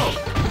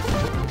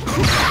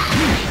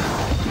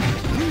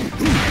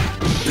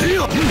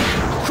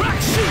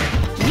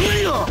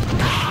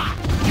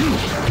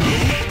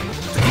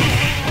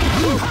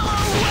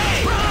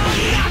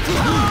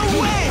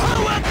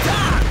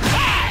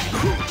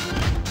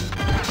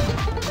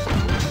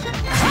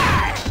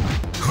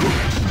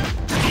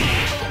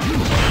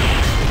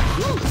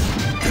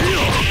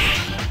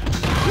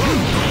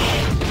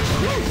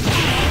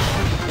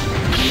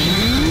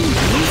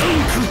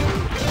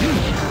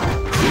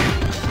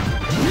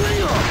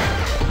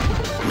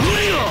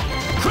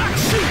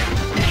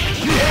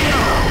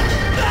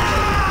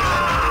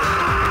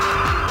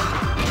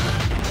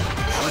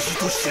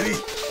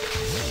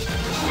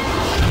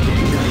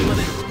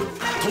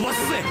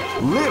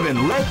 Live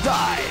and let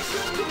die.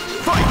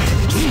 Fight!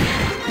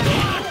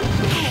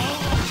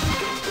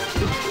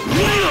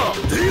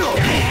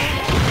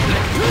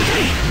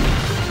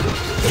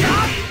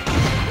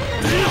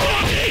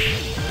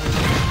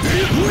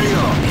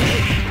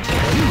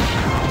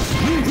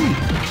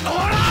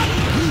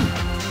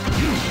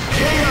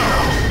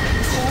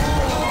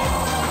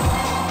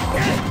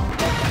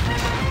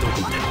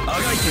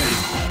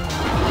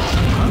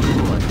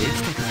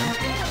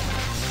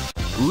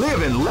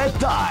 Live and let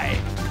die.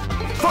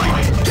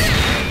 Fight!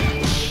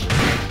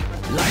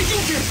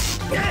 Lightning kick!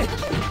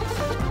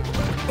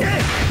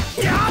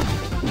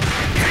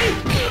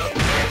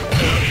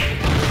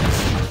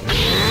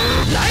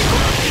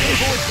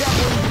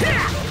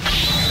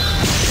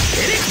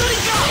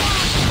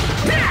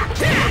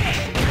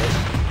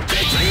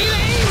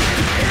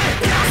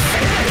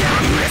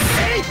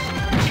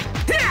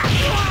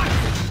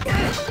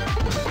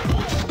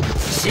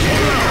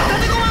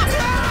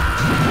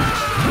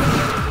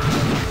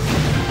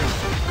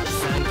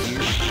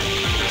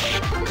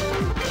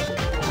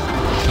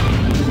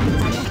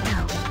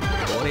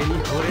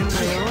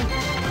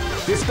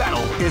 This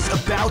battle is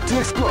about to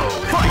explode.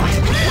 Fight!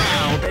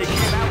 Wow, they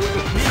came out with a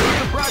sneaky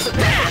surprise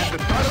attack at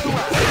the start of the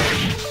round.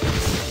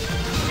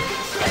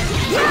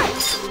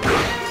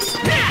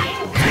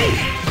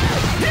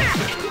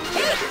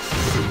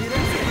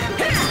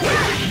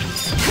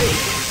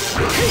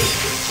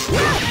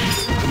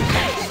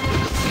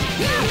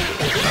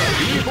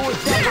 B-boys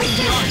demonstrate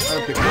the art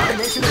of the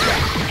combination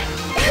attack.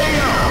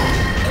 KO!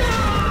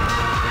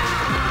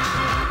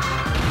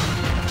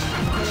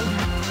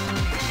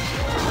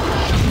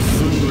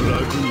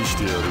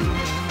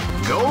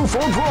 Go for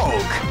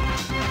broke!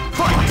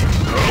 Fight!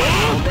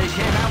 Well, they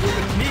came out with a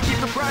sneaky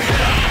surprise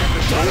attack at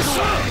the start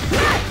of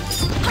the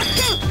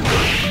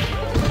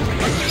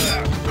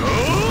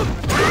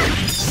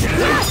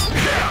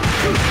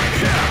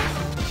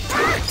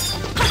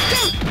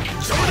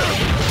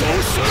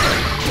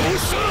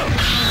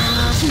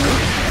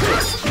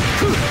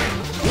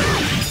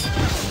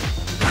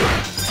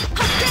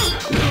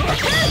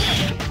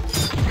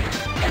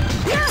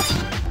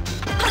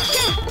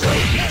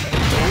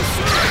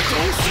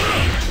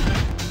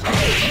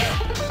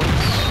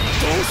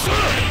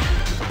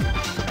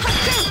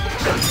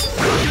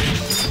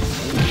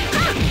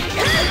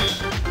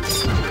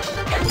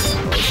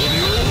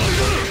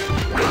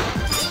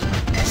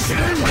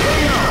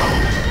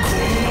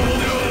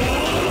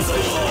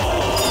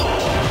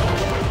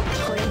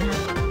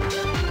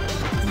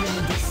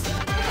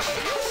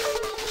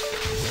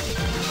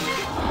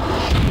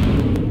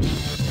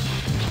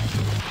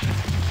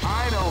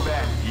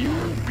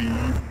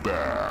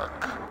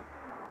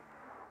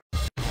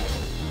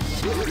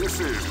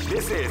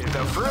This is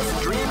the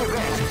first dream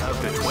event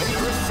of the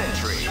 21st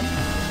century.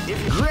 If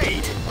you're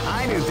great,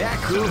 I knew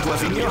that groove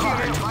was in your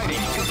heart.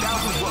 Fighting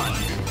 2001.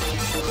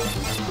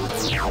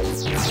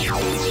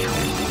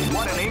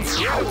 What an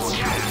incredible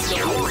cast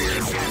of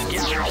warriors has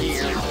gathered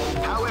here.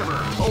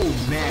 However, oh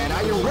man,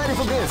 are you ready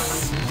for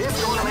this? This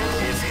tournament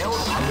is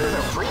held under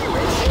the free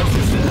ratio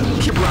system.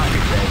 Keep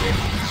rocking, baby.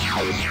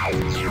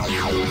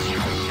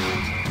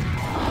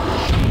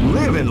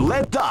 Live and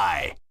let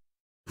die.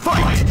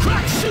 Fight!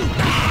 Crack shoot!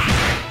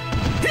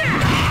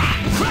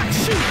 Crack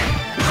shoot!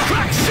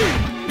 Crack shoot!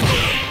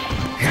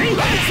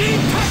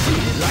 Rising tackle!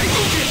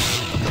 Lightning kick!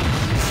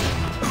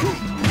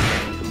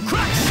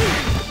 Crack shoot!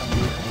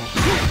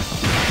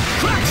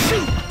 Crack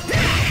shoot!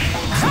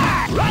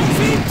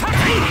 Rising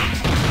tackle!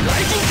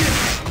 Lightning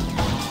kick!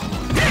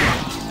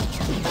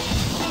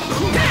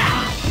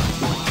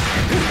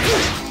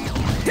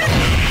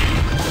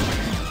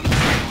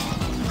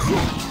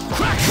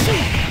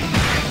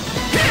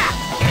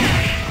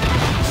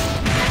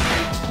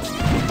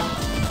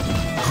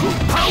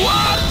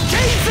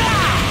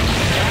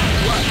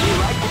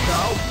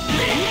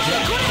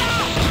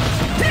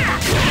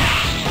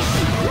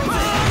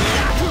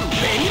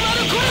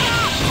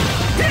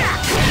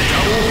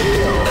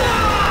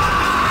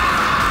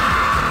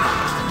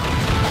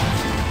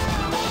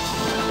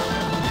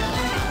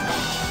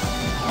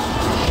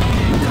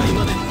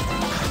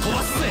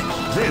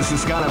 This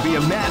is gonna be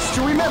a match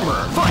to remember.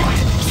 Fight!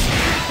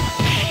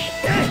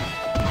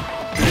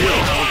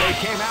 They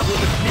came out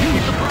with a sneaky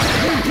surprise.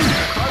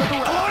 Part of the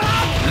round.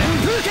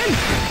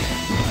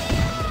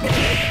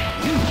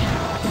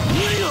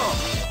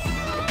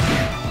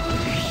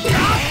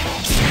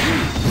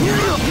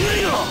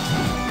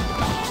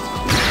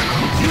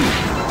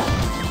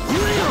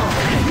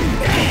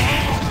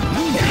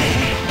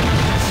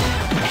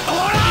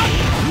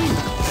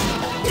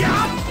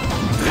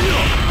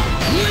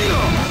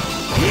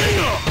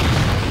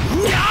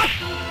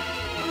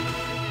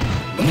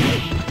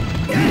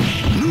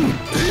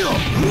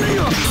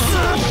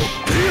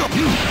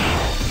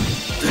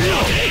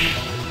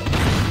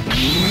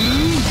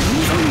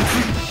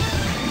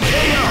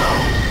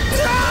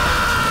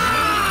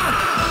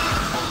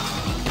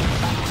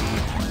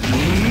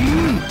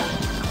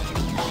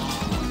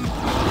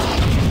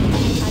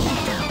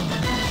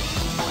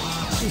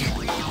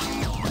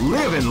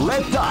 Live and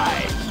let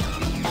die.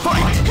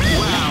 Fight!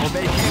 Wow,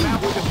 they came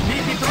out with a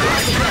sneaky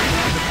surprise attack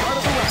at the start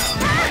of the round.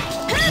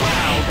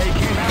 Wow, they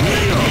came out with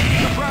a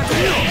surprise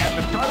attack at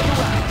the start of the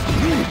round.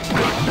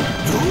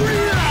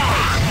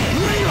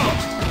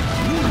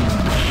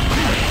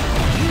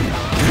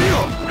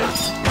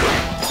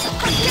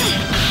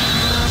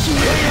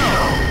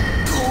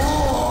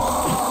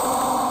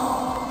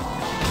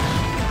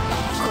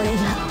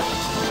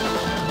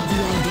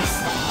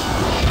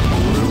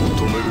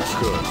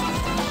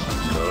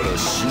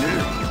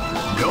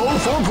 Go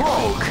for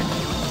broke!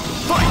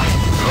 Fight!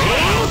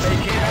 Oh, they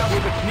came out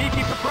with a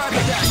sneaky surprise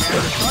attack at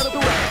the start of the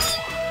round.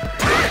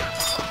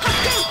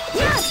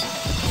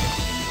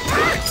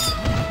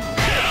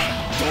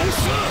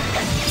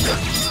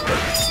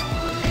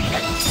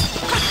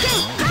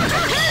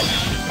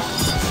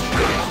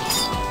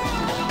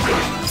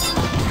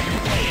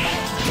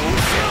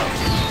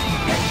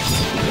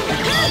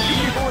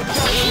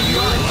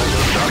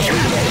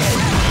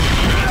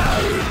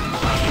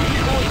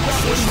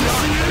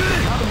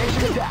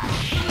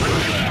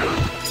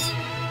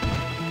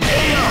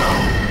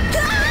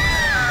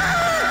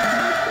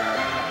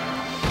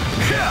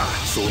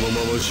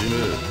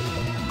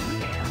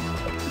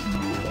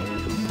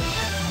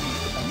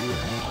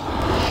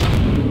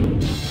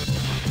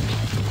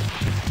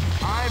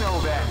 I know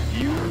that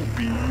you'll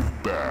be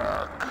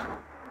back.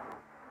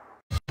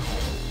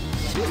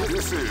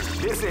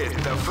 This is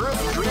the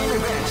first dream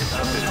event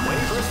of the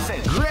 21st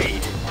century.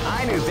 Great!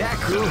 I knew that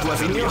groove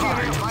was in your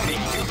heart.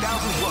 Fighting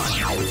 2001.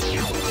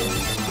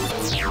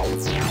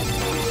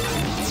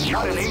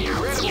 What an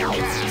incredible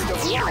cast of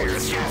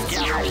warriors has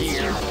gathered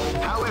here.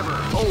 However,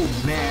 oh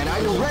man,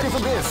 are you ready for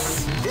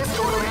this? This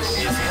tournament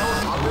is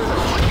held under the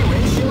free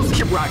ratios.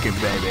 Keep rocking,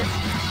 baby.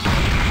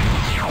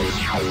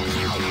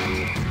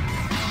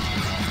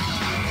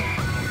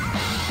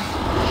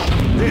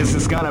 This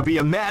is gonna be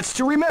a match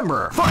to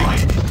remember.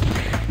 Fight!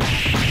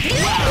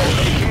 Wow,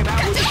 they came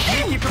out with a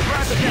sneaky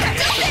surprise attack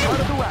at the start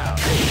of the round.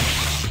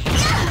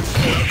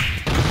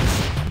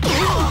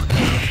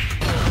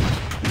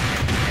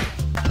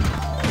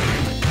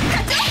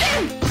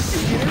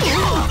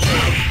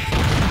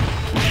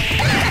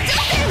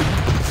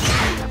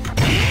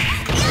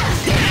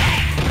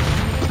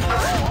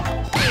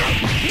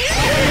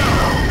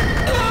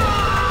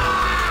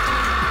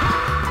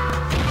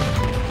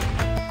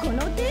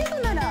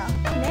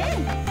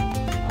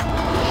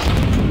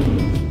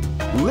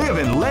 Live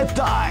and let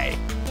die.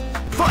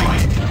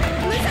 Fight!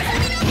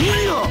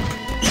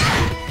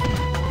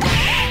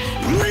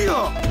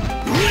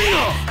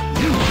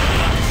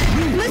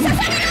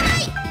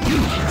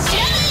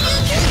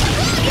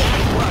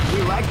 What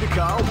we like to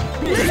call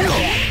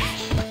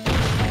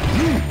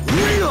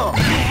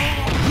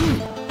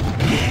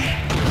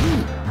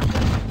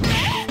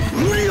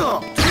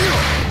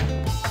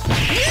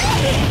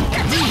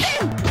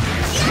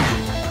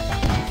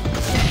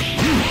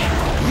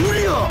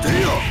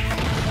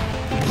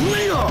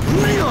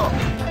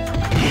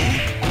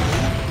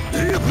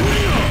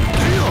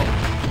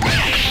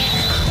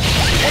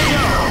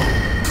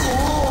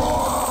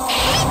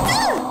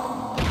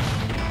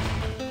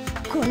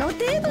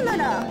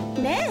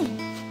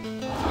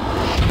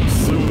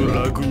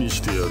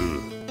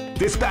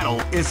This battle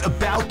is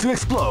about to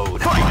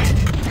explode. Fight!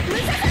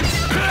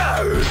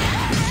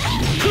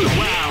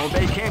 Wow,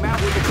 they came out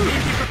with a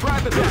sneaky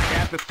surprise attack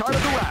at the start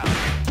of the round.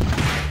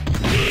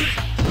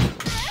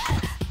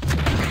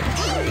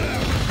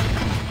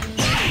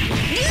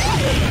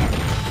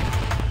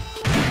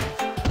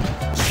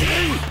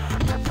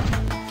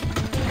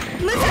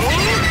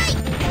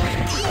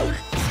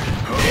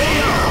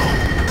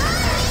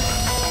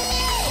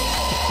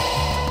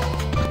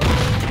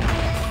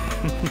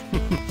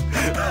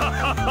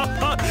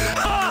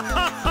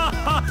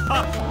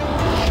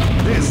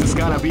 This is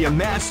gonna be a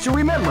match match to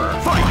remember.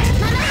 Fight!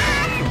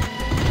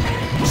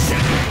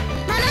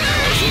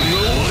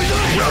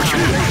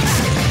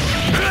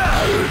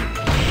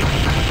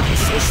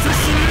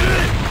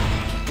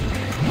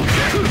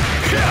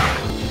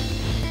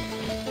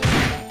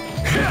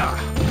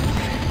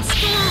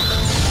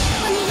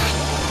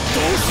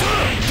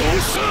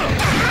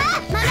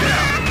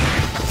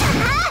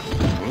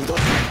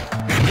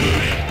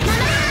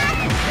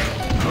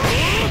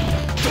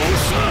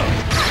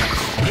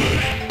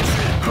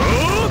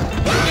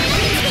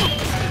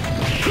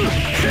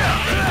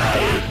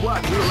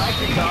 What you like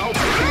to call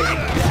big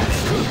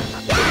death.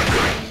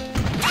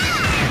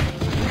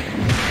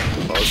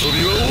 遊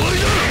びは終わり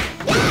だ。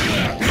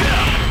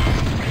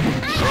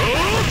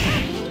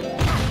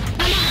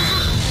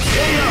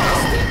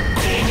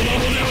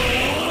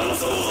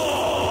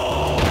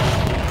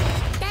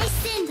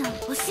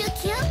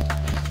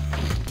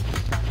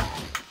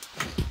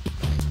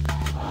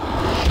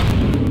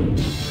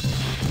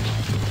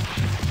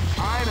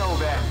I know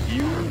that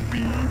you'll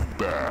be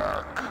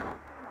back.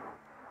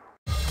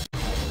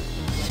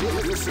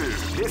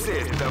 This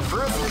is the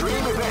first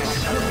dream event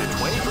of the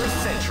 21st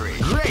century.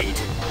 Great!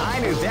 I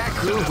knew that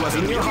groove was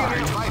in your heart.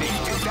 Fighting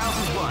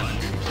 2001.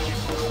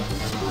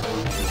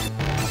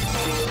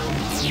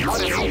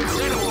 What an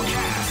incredible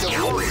cast of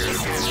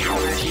warriors has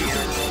gathered here.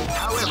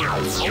 However,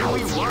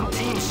 only one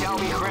team shall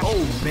be crowned.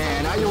 Oh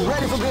man, are you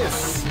ready for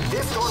this?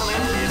 This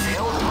tournament is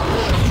held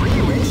under the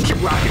free range.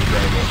 Keep rocking,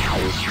 baby.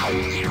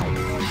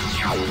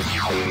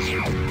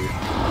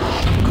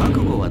 覚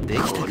悟はでき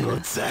たかな。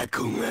雑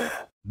魚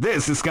が。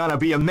 This is gonna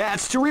be a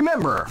match to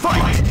remember.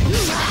 Fight!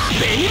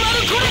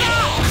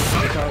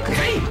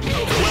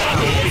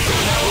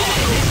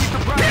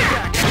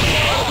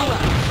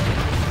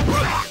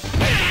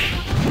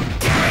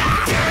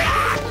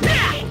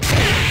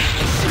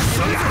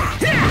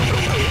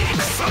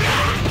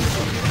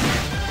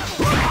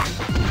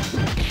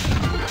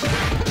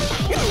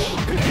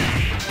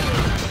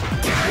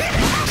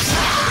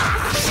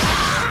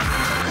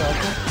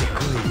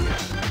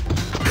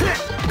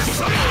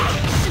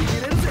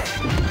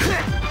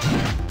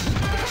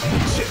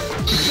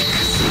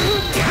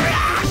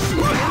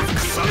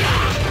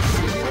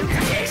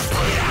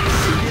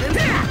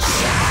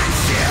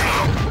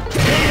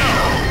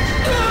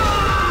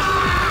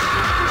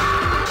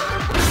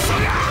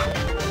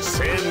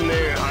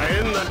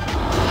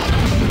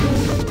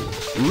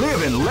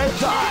 Live and let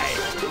die.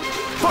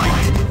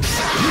 Fight!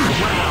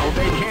 Wow,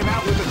 they came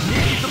out with a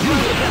sneaky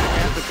surprise attack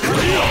at the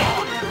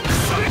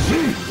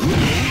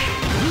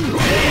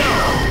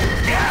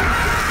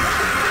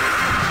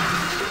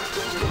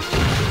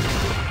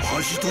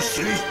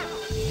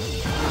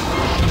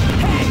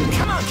Hey,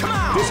 come on, come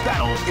on! This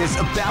battle is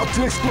about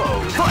to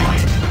explode.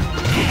 Fight!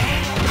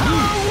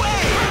 Power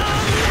away!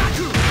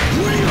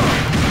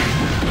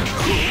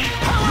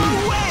 Power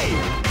away!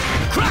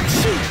 Crack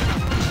shoot!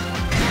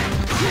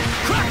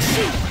 Crack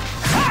shoot!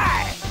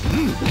 Hi!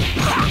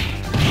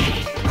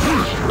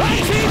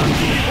 Right team!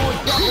 People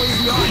with definitely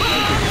beyond.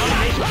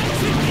 Right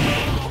team!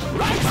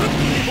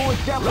 People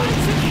with definitely.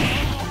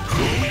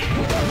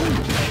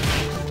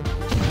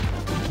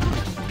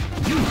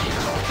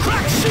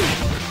 Crack shoot!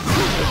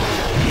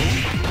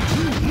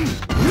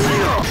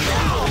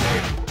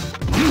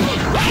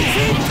 Right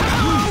team!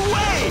 Power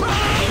away!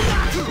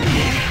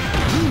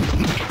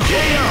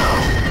 KO!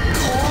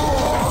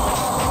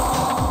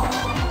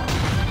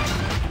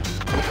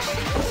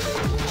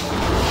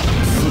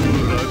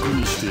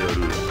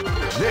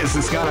 This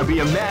is gonna be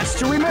a match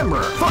to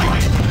remember.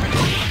 Fight!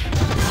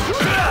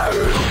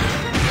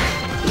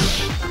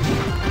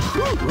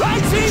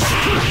 Right team!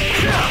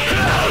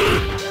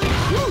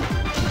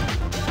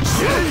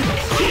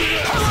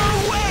 Power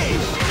away!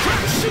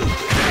 Crack shoot!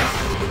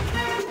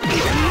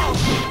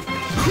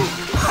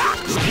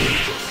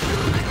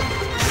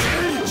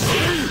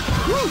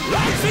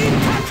 Right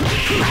team!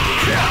 Crack shoot!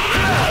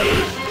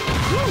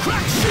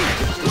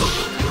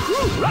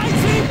 Right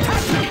team!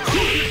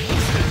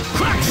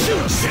 Crack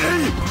shoot!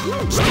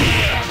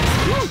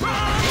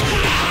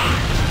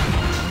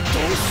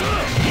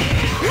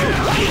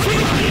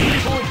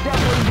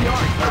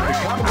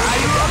 Are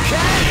you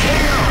okay?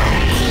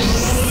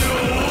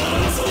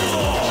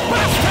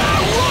 Master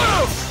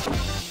Wolf!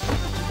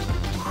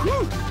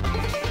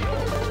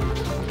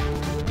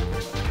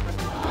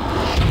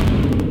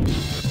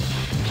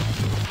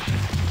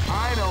 I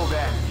know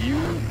that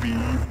you'll be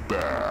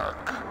back.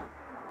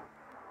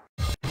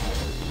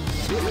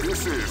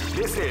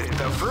 This is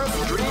the first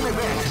dream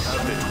event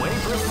of the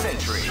 21st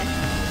century.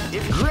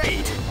 If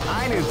great!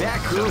 I knew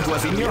that groove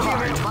was in your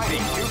heart.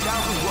 Fighting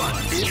 2001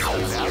 is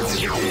about to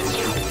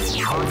begin.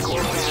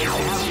 Hardcore fans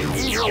have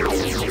been eagerly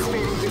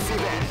anticipating this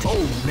event.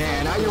 Oh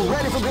man, are you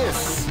ready for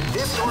this?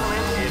 This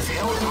tournament is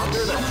held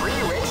under the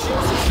free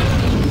ratio system.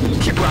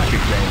 Keep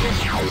rocking, baby.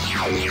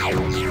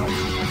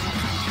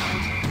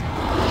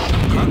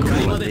 覚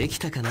悟はでき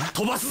たかな。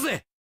飛ばす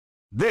ぜ。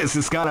 This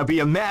is gonna be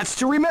a match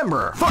to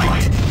remember.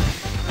 Fight!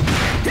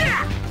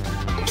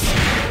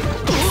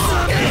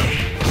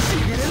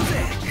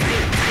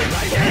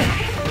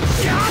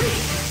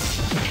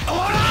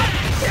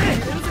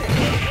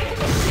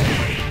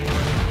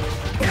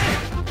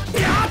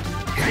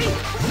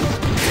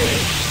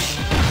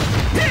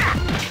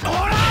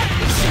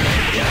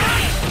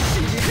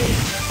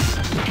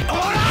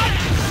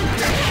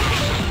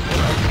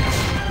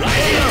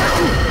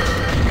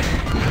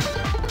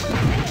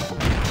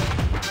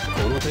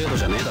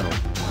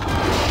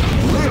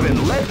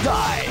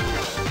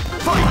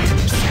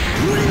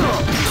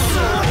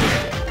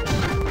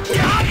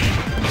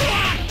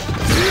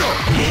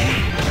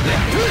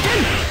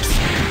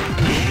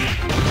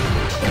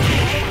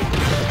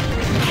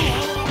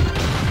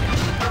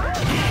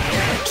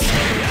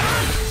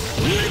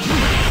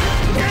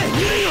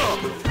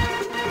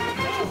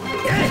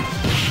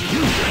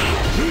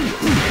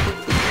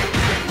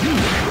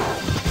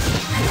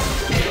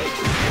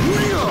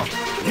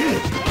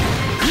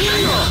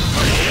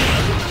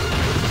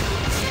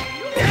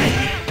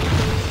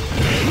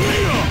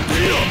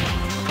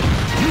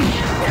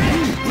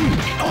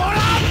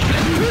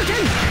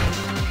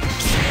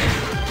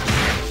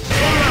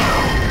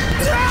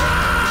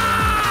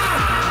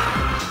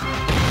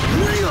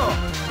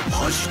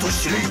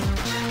 Hey,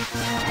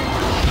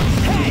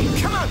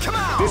 come on, come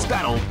on! This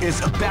battle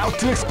is about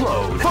to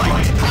explode.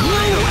 Fight! Come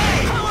away!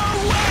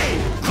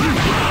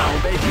 Now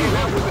they came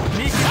out with a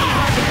sneak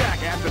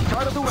attack at the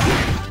start of the round.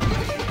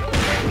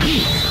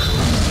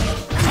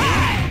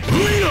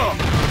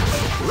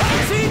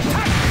 Rising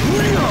attack!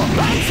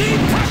 Rising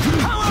attack!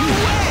 Come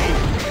away!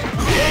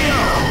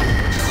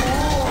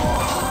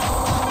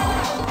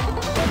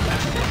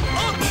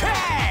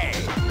 Okay!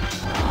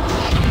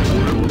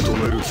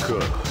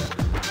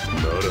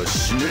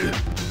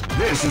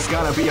 This is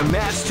gonna be a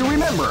match to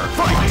remember.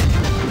 Fight!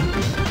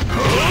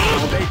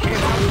 Well, they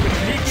came out with a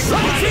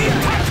sneaky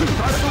attack to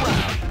start the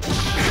round.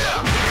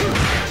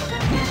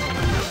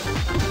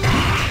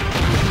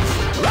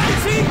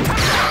 Rising attack!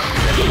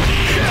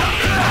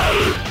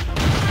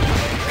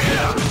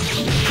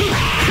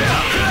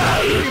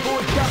 People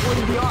with that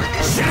in the arc.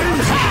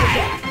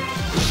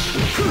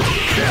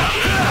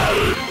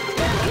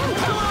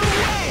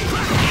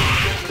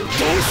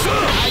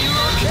 Are you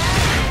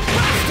okay?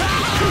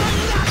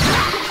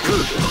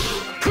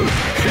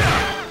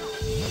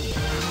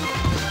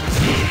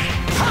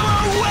 Come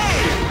away!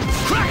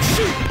 Crack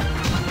shoot!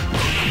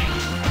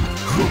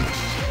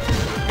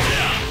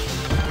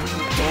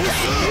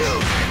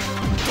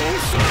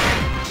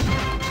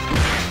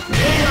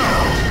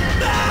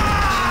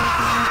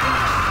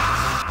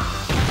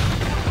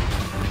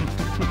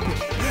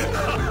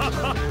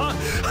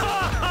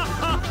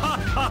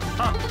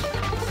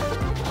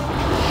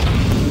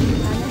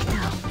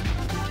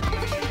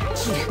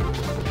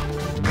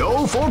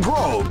 Go for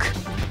broke!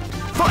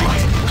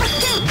 Fight!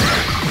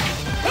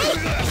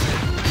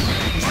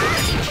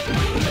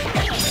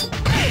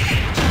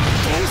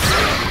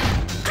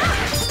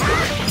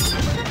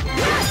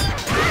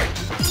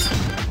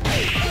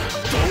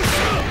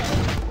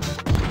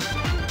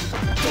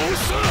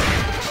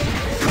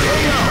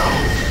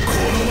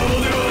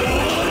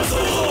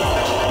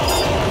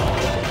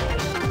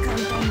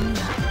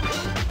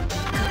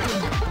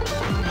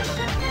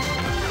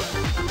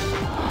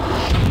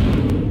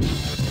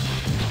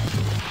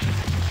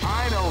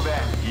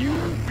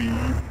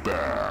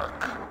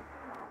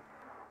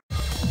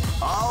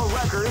 All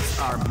records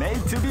are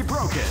made to be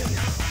broken.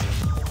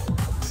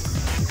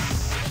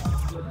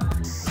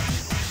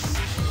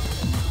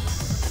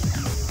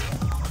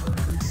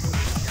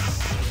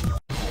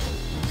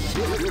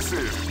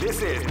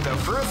 This is the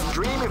first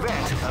dream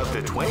event of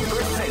the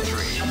 21st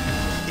century.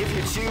 If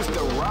you choose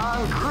the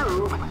wrong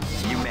groove,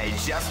 you may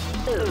just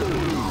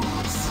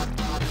lose.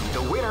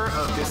 The winner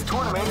of this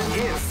tournament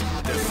is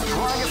the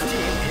strongest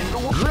team in the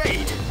world.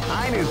 Great!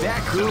 I knew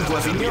that groove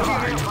was in your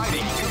heart.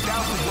 Fighting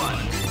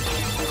 2001.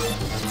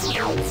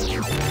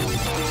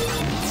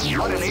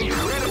 What an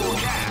incredible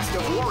cast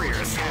of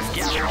warriors has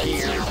gathered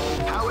here.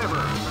 However,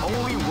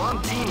 only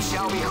one team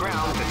shall be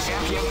crowned the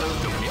champion of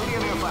the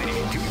Millionaire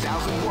Fighting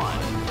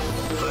 2001.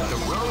 But the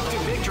road to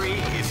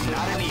victory is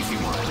not an easy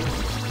one.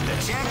 The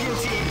champion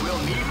team will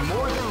need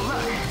more than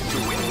luck to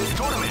win this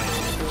tournament.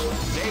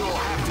 They will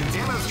have to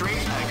demonstrate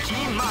a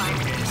keen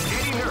mind and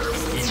steady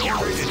nerves in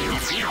order to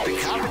defeat the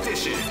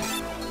competition.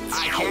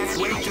 I can't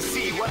wait to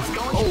see what's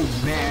going on. Oh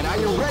man, are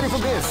you ready for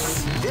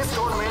this? This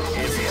tournament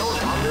is held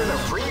under the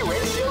free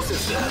ratio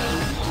system.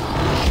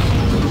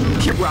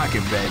 Keep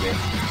rocking, baby.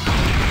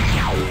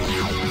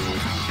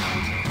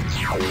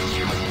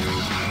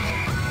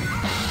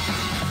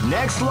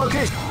 Next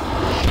location.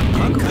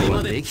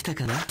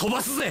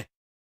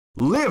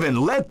 Live and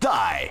let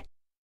die.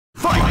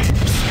 Fight!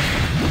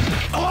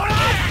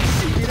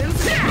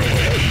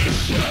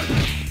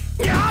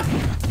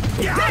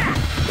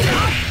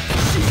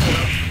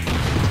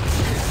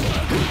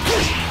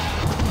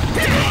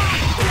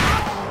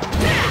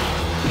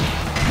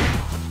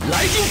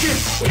 Lightning kick!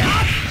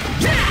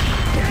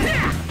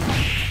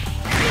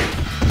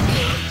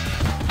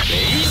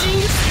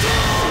 Beijing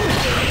storm!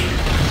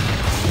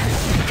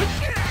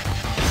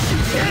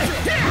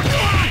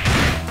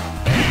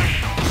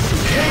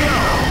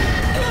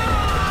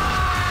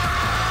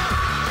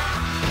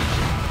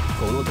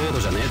 この程度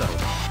じゃねえだろ。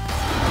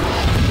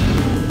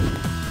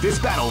This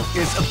battle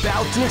is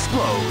about to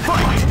explode.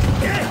 Fight!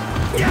 They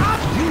came out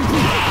with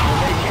a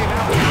sneaky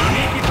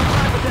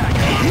surprise attack.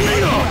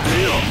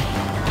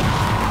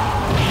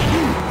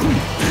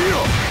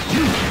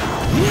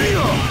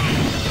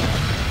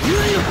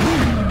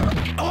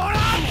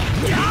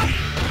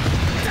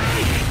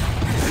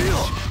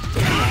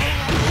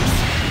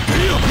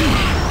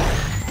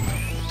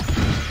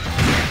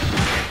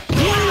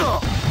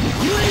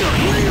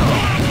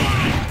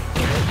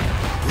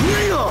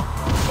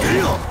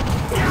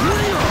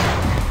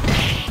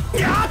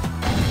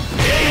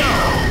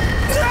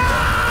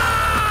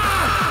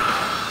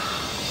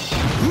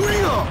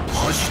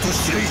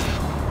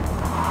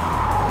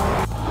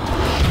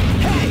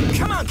 Hey,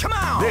 come on, come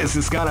on! This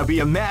is gonna be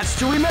a match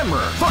to remember.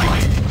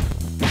 Fight!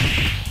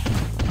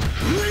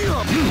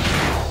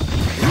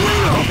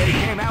 They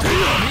came out with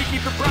a sneaky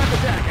surprise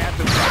attack at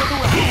the start of the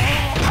round.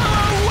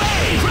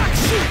 Away! Crack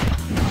shoot!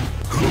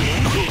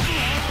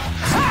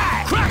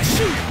 Crack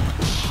shoot!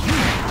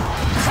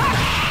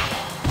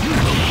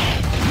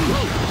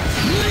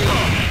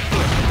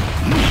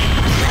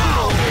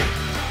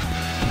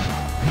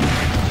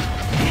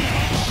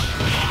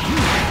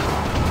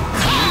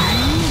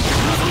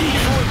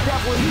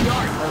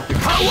 of the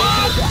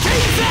Power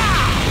Chaser!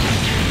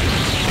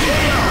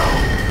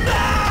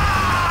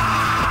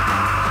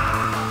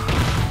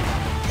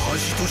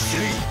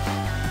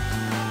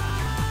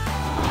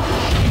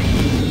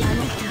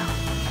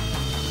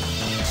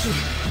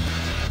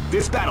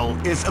 This battle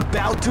is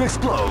about to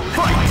explode.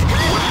 Fight!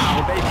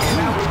 Wow, they came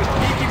out with a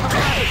sneaky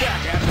surprise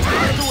attack at the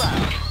start of the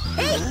round.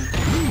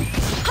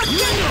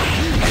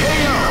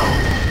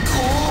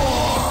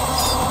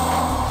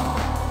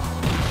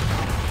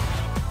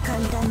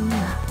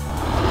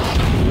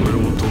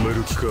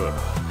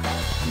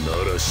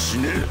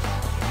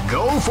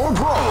 Go for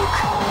broke!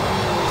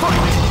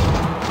 Fight!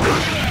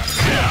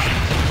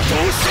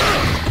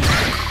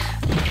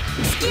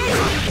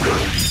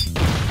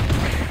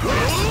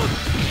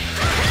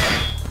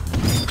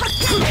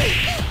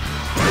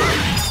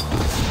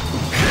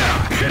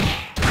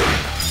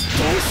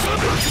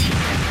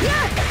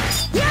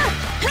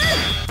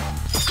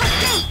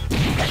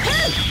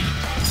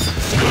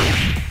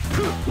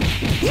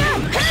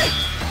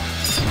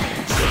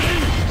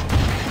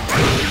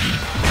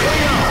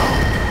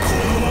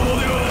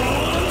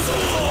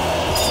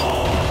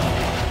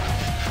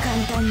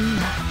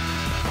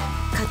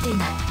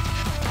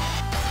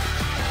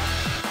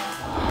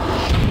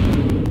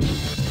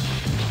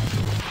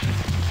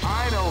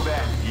 I know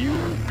that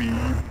you'll be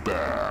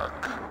back.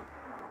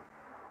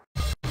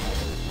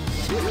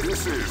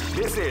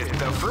 This is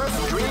the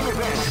first dream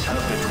event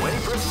of the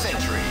 21st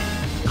century.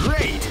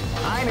 Great!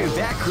 I knew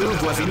that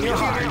groove was in your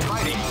heart.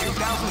 Fighting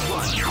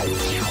 2001.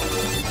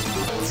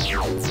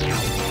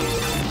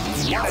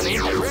 What an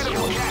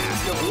incredible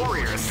cast of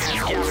warriors has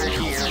gathered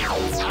here.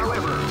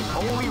 However,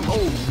 only...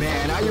 Oh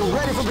man, are you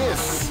ready for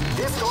this?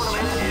 This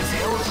tournament is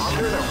held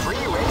under the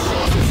free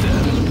ratio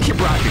system. Keep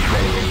rocking,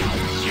 baby.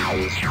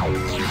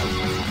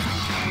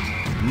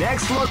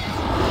 Next look.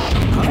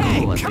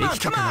 Hey,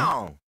 come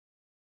on!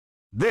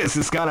 This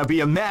is gonna be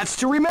a match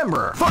to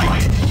remember.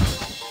 Fight!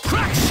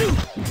 Crack shoot!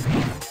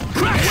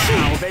 Crack shoot!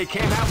 Wow, they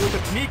came out with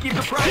a sneaky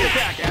surprise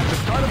attack at the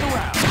start of the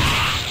round.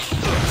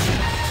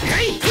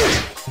 Hey!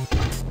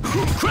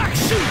 Crack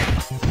shoot!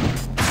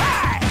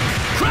 Hi!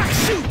 Crack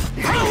shoot!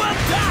 Power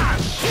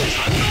dodge!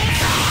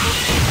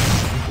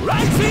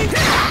 Right feet!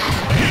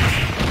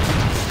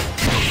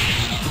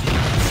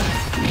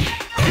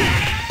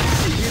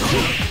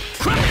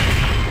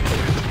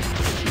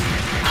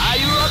 Are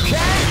you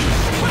okay?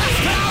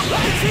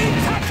 Right feet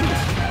tackle!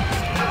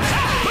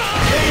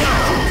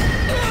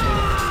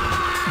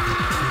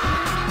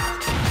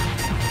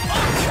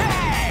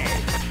 Okay!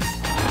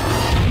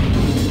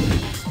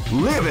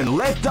 Live and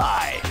let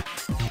die!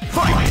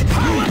 Fight!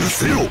 Power!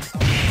 Zero!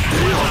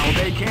 Wow,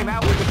 they came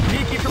out with a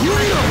sneaky surprise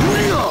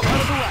out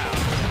of the round.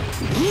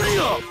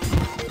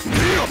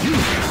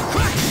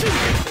 Crack shoot!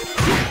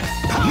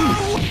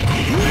 Power!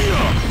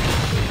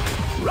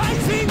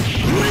 Rising!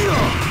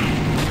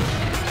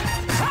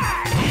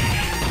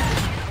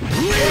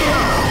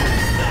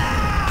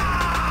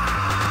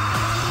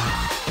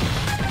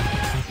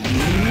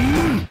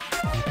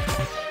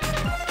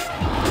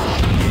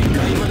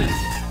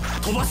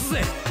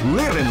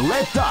 Live and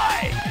let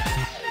die!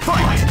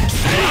 Fight!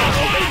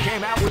 They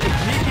came out with a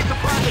sneaky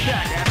surprise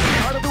attack at the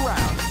start of the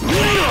round.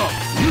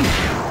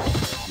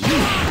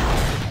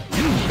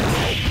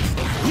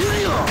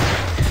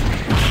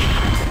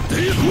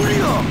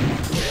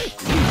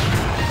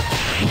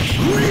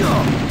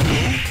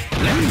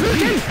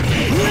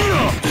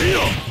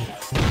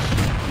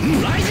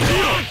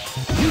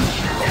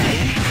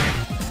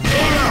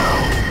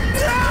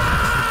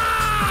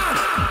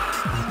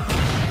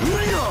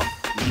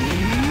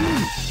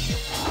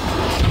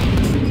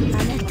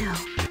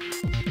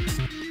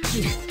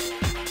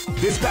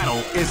 This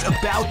battle is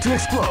about to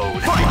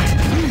explode. Fight!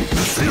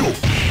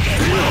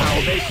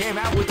 Wow, they came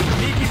out with a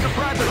sneaky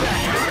surprise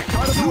attack at the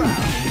start of the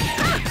round.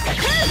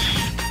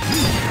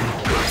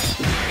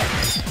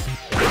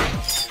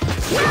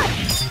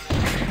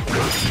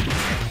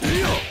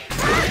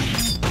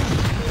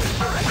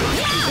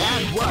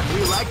 That's what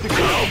we like to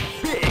call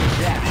big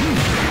damage.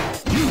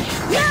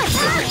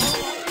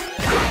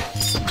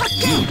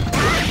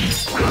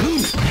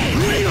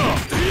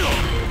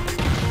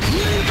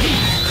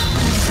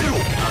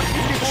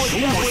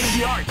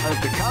 The art of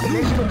the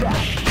combination attack.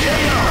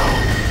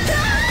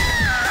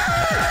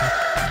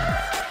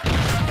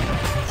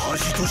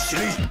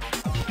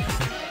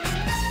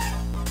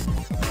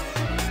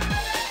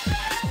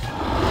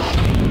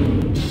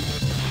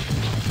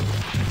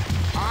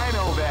 I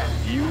know that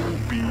you'll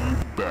be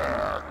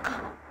back.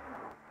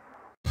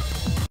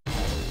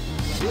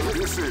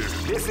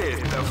 This is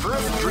the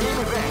first dream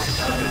event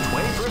of the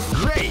 21st.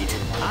 Great!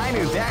 I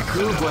knew that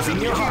groove was in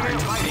your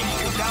heart. Fighting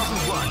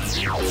 2001.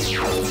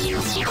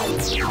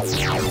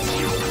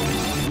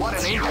 What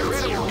an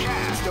incredible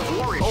cast of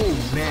warriors. Oh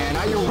man,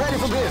 are you ready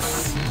for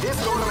this? This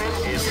tournament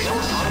is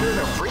held under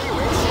the free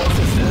ratio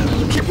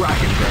system. Keep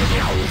rocking, baby.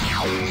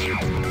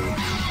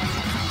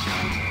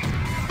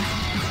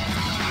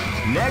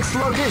 Next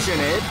location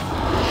is...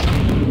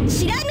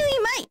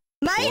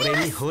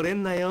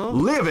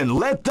 Live and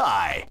let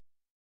die.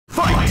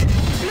 Fight!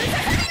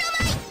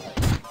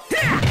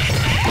 Yeah!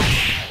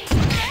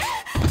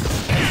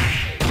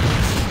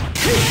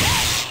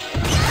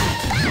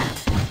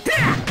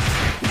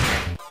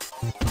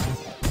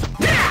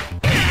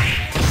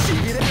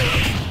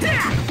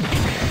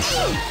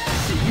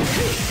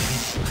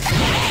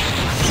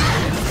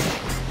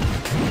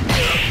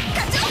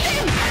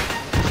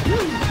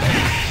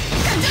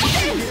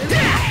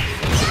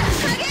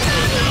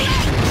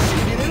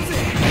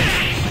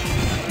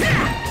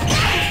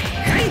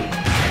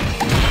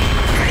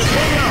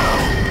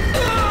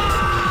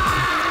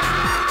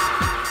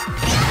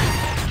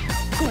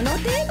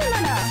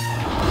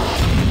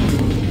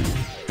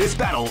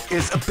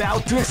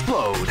 about to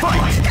explode.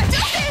 Fight!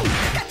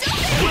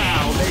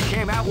 Wow, they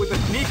came out with a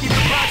sneaky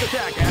surprise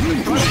attack at the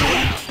front of the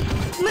round.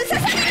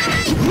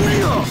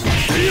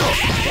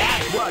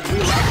 That's what we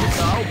like to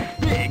call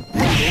big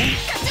moving.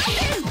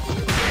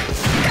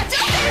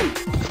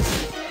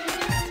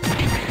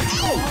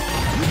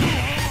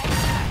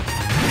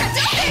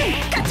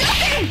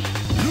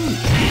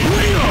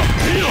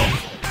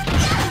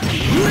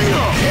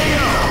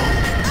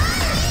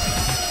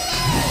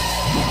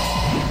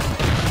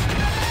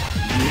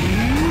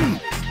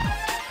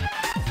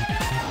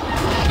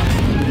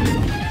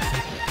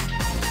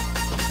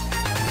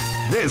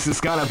 This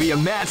is gonna be a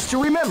match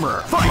to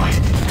remember. Fight!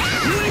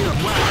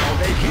 Wow,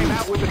 they came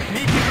out with a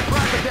sneaky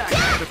surprise attack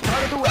at the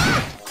start of the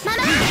round.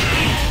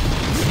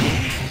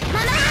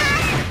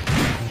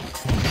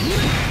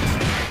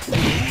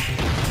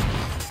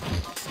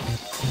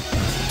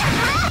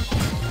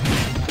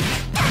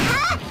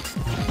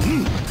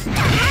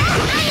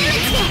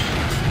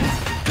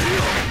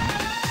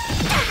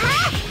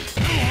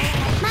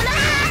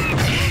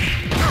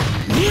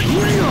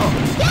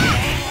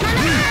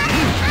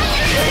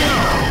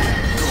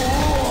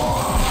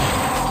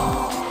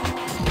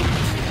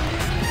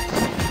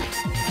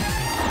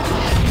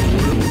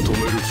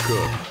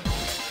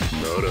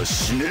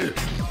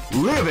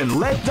 Live and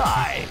let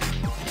die.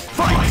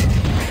 Fight!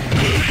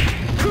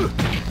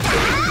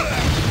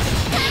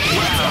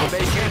 Wow,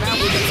 they came out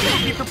with a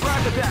sneaky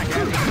surprise attack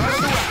at the start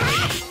of the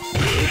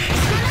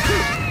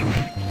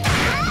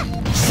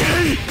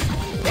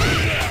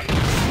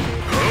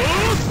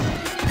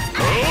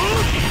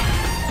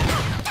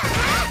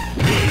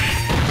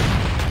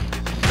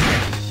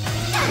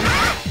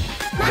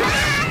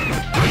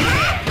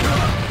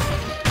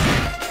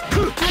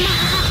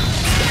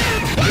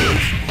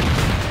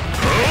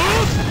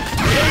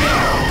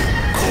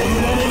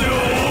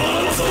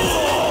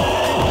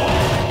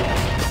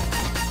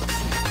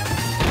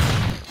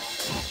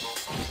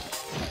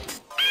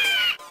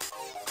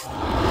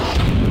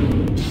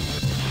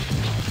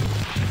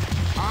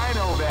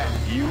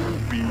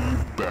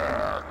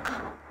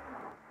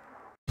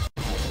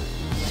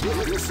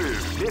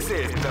This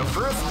is the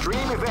first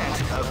dream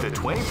event of the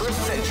 21st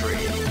century.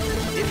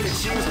 If you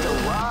choose the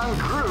wrong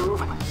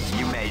groove,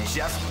 you may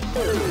just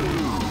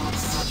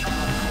lose.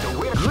 The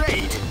winner.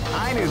 Great!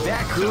 I knew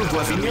that groove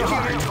was in your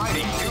heart.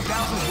 Fighting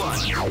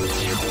 2001.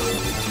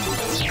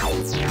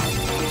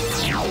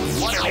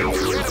 What an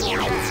incredible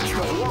cast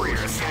of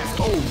warriors.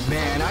 Oh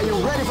man, are you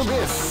ready for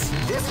this?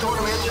 This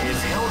tournament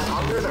is held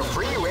under the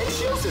free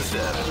ratio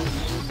system.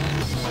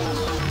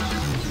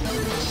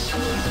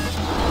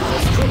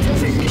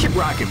 Keep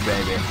rocking,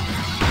 baby.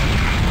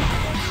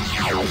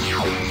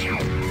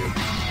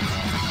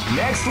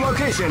 Next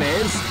location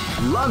is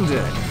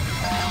London.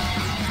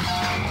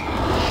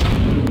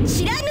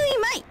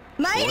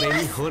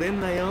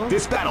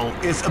 This battle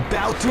is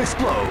about to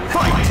explode.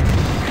 Fight!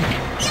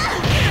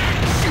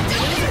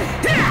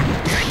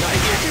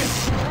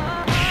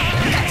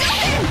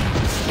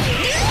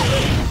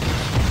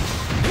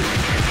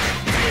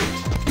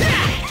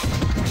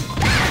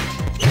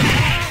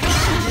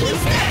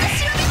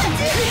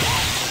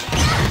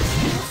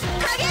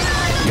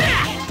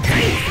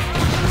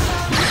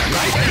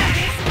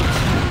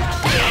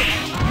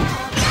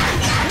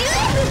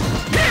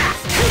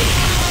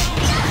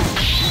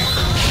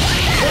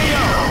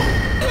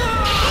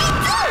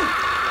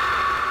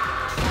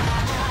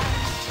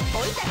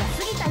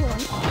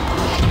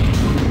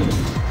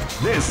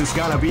 This is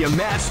gonna be a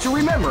match to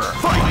remember.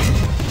 Fight!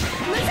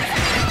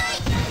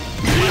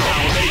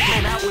 Wow, they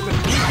came out with a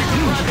sneaky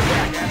surprise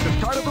attack at the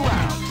start of the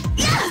round.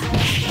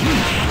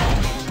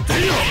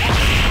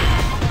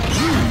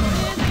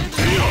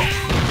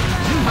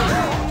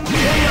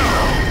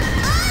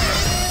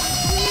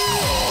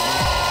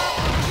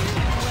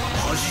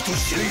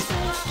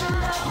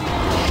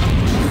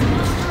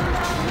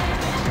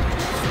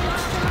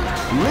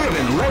 Live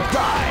and let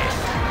die.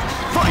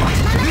 Fight!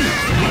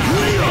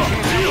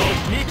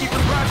 Sneaky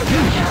surprise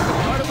attack at the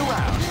start of the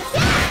round.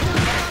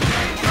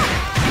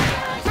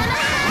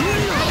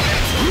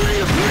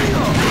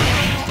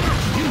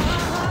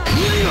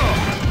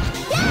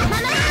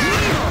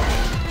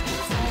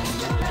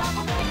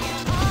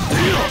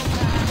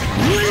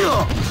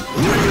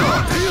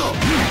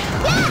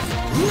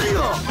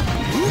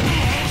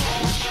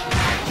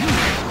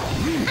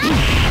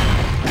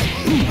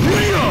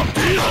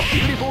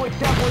 Beautiful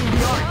example in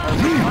the art of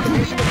the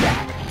combination attack.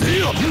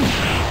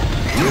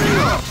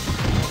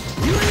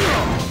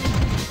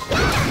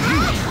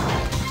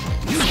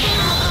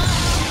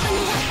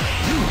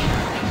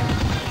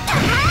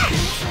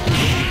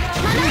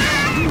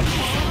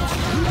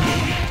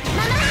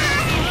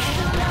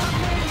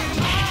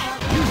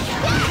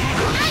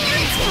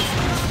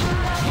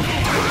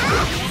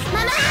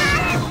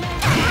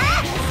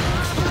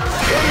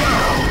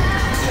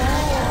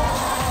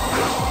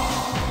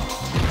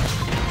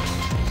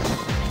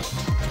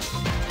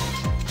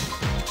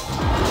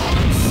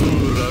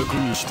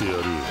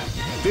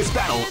 This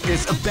battle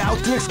is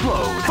about to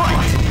explode.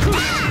 Fight!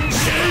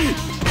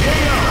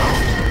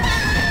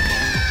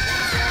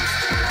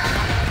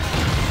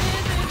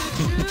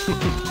 Go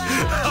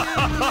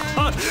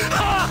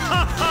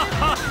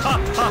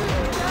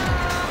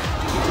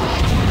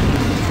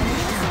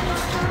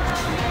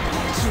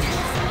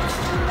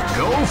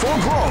for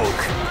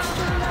broke.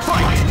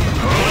 Fight!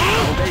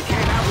 Oh, they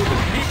came out with a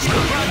sneaky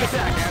surprise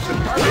attack at the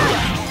perfect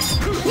round.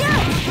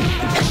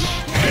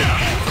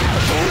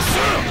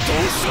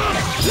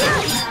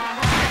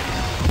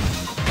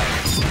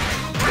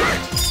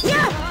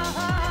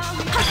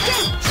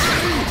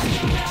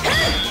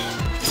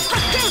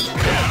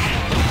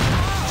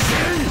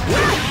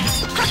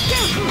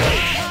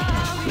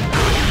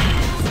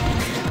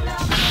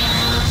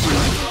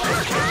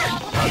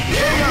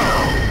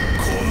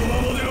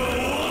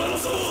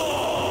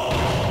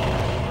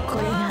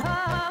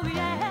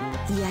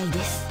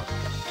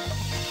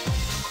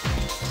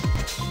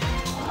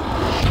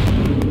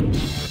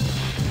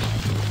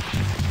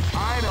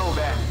 I know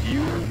that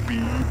you'll be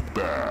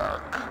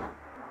back.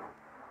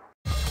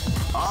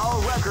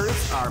 All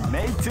records are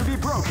made to be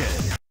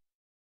broken.